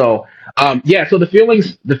yeah. So so the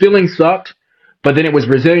feelings sucked, but then it was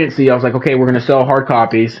resiliency. I was like, okay, we're gonna sell hard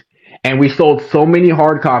copies. And we sold so many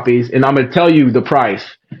hard copies, and I'm going to tell you the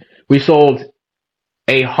price. We sold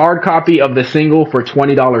a hard copy of the single for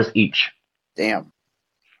 $20 each. Damn.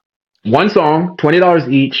 One song,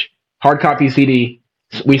 $20 each, hard copy CD.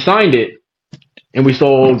 We signed it, and we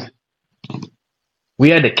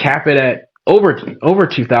had to cap it at over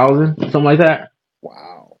 2,000, something like that.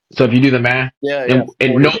 Wow. So if you do the math. Yeah.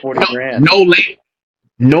 And 40 grand.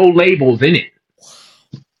 No labels in it.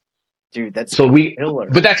 Dude, that's so killer.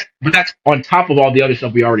 But that's on top of all the other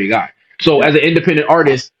stuff we already got. So as an independent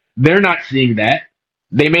artist, they're not seeing that.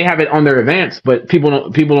 They may have it on their advance, but people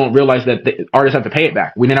don't realize that the artists have to pay it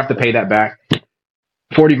back. We didn't have to pay that back.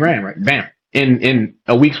 40 grand, right? Bam. In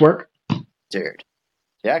a week's work. Dude.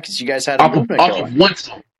 Yeah, because you guys had off of one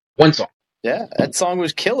song. Yeah, that song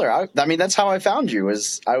was killer. I mean, that's how I found you.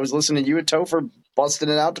 I was listening to you and Topher busting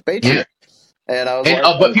it out to Patreon. Yeah. And I was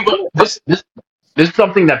but people, this is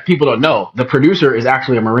something that people don't know. The producer is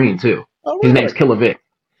actually a Marine too. Oh, really? His name's Killer Vic.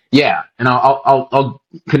 Yeah, and I'll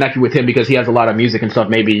connect you with him because he has a lot of music and stuff.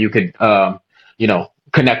 Maybe you could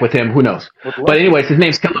connect with him. Who knows? But anyways, his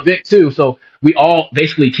name's Killer Vic too. So we all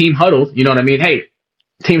basically team huddled. You know what I mean? Hey,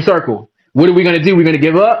 team circle. What are we gonna do? We're gonna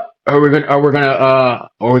give up, or we're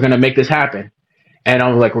gonna make this happen. And I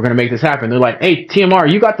was like, we're gonna make this happen. They're like, hey,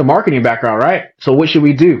 TMR, you got the marketing background, right? So what should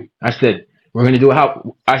we do? I said, we're going to do it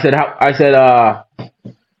how I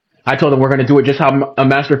told them we're going to do it just how a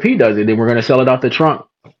Master P does it. And we're going to sell it out the trunk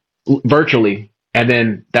virtually. And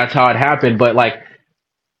then that's how it happened. But like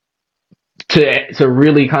to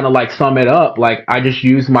really kind of like sum it up, like I just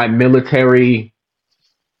used my military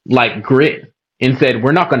like grit and said,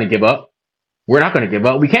 we're not going to give up. We're not going to give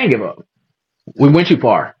up. We can't give up. We went too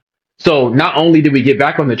far. So not only did we get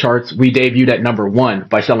back on the charts, we debuted at number one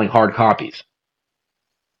by selling hard copies.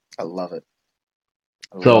 I love it.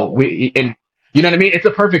 So and you know what I mean? It's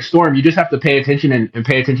a perfect storm. You just have to pay attention and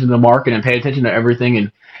pay attention to the market and pay attention to everything,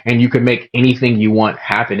 and you can make anything you want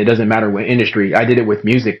happen. It doesn't matter what industry. I did it with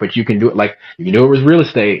music, but you can do it like you can do it with real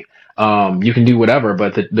estate. You can do whatever,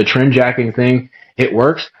 but the trend jacking thing, it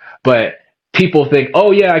works. But people think,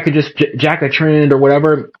 oh yeah, I could just jack a trend or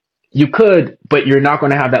whatever. You could, but you're not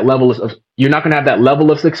going to have that level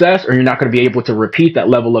of success, or you're not going to be able to repeat that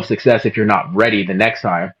level of success if you're not ready the next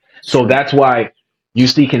time. So that's why you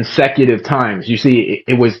see consecutive times. You see,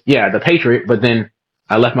 it was, the Patriot, but then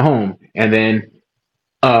I left my home, and then,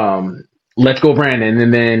 Let's Go Brandon,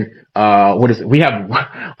 and then, what is it?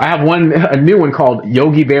 I have a new one called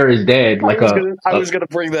Yogi Bear is Dead. I was gonna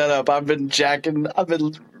bring that up. I've been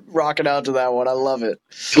rocking out to that one. I love it.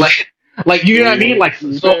 Like you know what I mean? Like,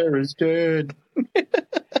 so, Bear is dead.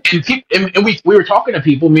 and we were talking to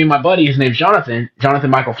people. Me and my buddy, his name's Jonathan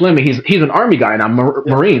Michael Fleming. He's an Army guy, and I'm a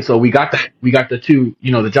Marine. So we got the two,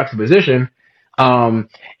 the juxtaposition.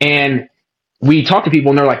 And we talked to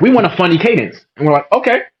people, and they're like, "We want a funny cadence," and we're like,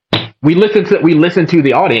 "Okay." We listened to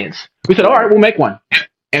the audience. We said, "All right, we'll make one,"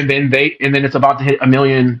 and then it's about to hit 1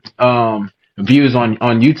 million views on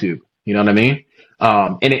YouTube. You know what I mean?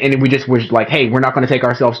 And we just was like, hey, we're not going to take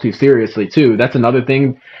ourselves too seriously too. That's another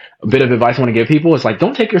thing, a bit of advice I want to give people. It's like,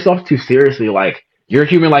 don't take yourself too seriously. Like, you're a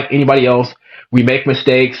human like anybody else. We make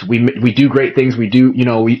mistakes. We do great things. We do,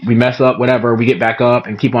 we mess up, whatever. We get back up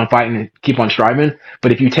and keep on fighting and keep on striving.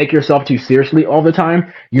 But if you take yourself too seriously all the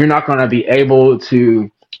time, you're not going to be able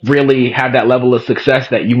to really have that level of success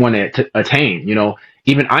that you want to attain.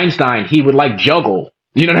 Even Einstein, he would like juggle.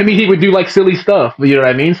 You know what I mean? He would do like silly stuff. You know what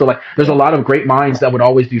I mean? So like, there's a lot of great minds that would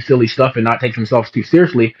always do silly stuff and not take themselves too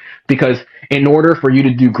seriously, because in order for you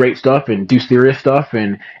to do great stuff and do serious stuff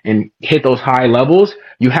and hit those high levels,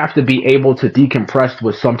 you have to be able to decompress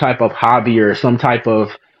with some type of hobby or some type of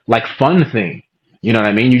like fun thing. You know what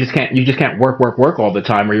I mean? You just can't work all the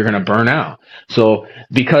time, or you're going to burn out. So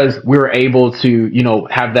because we're able to,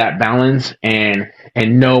 have that balance and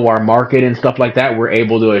know our market and stuff like that, we're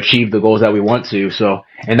able to achieve the goals that we want to. So,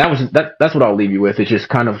 and that's what I'll leave you with. It's just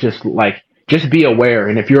kind of just be aware.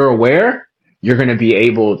 And if you're aware, you're going to be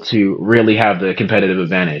able to really have the competitive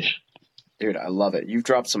advantage. Dude, I love it. You've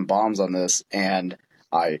dropped some bombs on this, and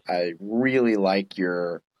I really like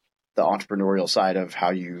the entrepreneurial side of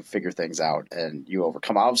how you figure things out, and you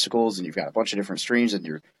overcome obstacles, and you've got a bunch of different streams, and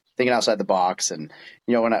you're thinking outside the box. And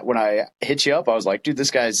when I hit you up, I was like, dude,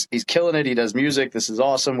 this he's killing it. He does music. This is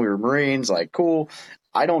awesome. We were Marines. Like, cool.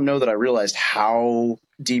 I don't know that I realized how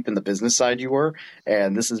deep in the business side you were,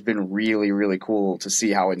 and this has been really, really cool to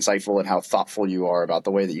see how insightful and how thoughtful you are about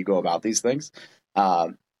the way that you go about these things.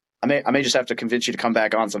 I may just have to convince you to come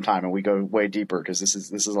back on sometime and we go way deeper, because this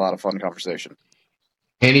is a lot of fun conversation.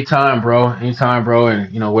 Anytime, bro.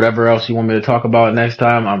 And whatever else you want me to talk about next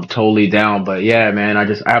time, I'm totally down. But yeah, man, I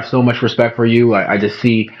have so much respect for you. I just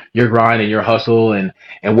see your grind and your hustle and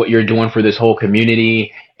what you're doing for this whole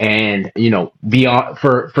community and, beyond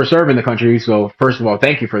for serving the country. So first of all,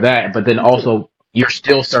 thank you for that. But then also, you're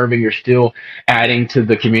still serving, you're still adding to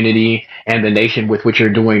the community and the nation with what you're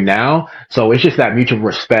doing now. So it's just that mutual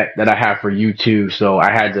respect that I have for you too. So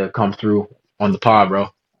I had to come through on the pod, bro.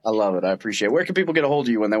 I love it. I appreciate it. Where can people get a hold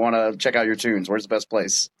of you when they want to check out your tunes? Where's the best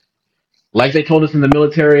place? Like they told us in the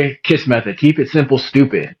military, KISS method. Keep it simple,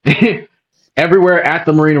 stupid. Everywhere at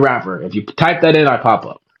the Marine Rapper. If you type that in, I pop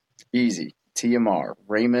up. Easy. TMR.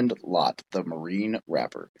 Raymond Lott, the Marine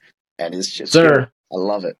Rapper. And it's just Sir. I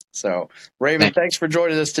love it. So, Raymond, thanks for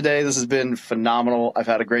joining us today. This has been phenomenal. I've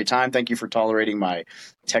had a great time. Thank you for tolerating my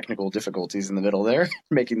technical difficulties in the middle there,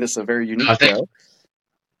 making this a very unique show.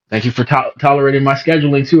 Thank you for tolerating my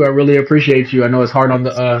scheduling too. I really appreciate you. I know it's hard on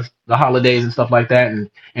the holidays and stuff like that,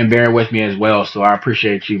 and bearing with me as well. So I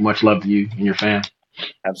appreciate you. Much love to you and your fam.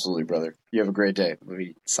 Absolutely, brother. You have a great day. Let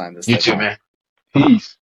me sign this. You too, man.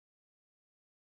 Peace.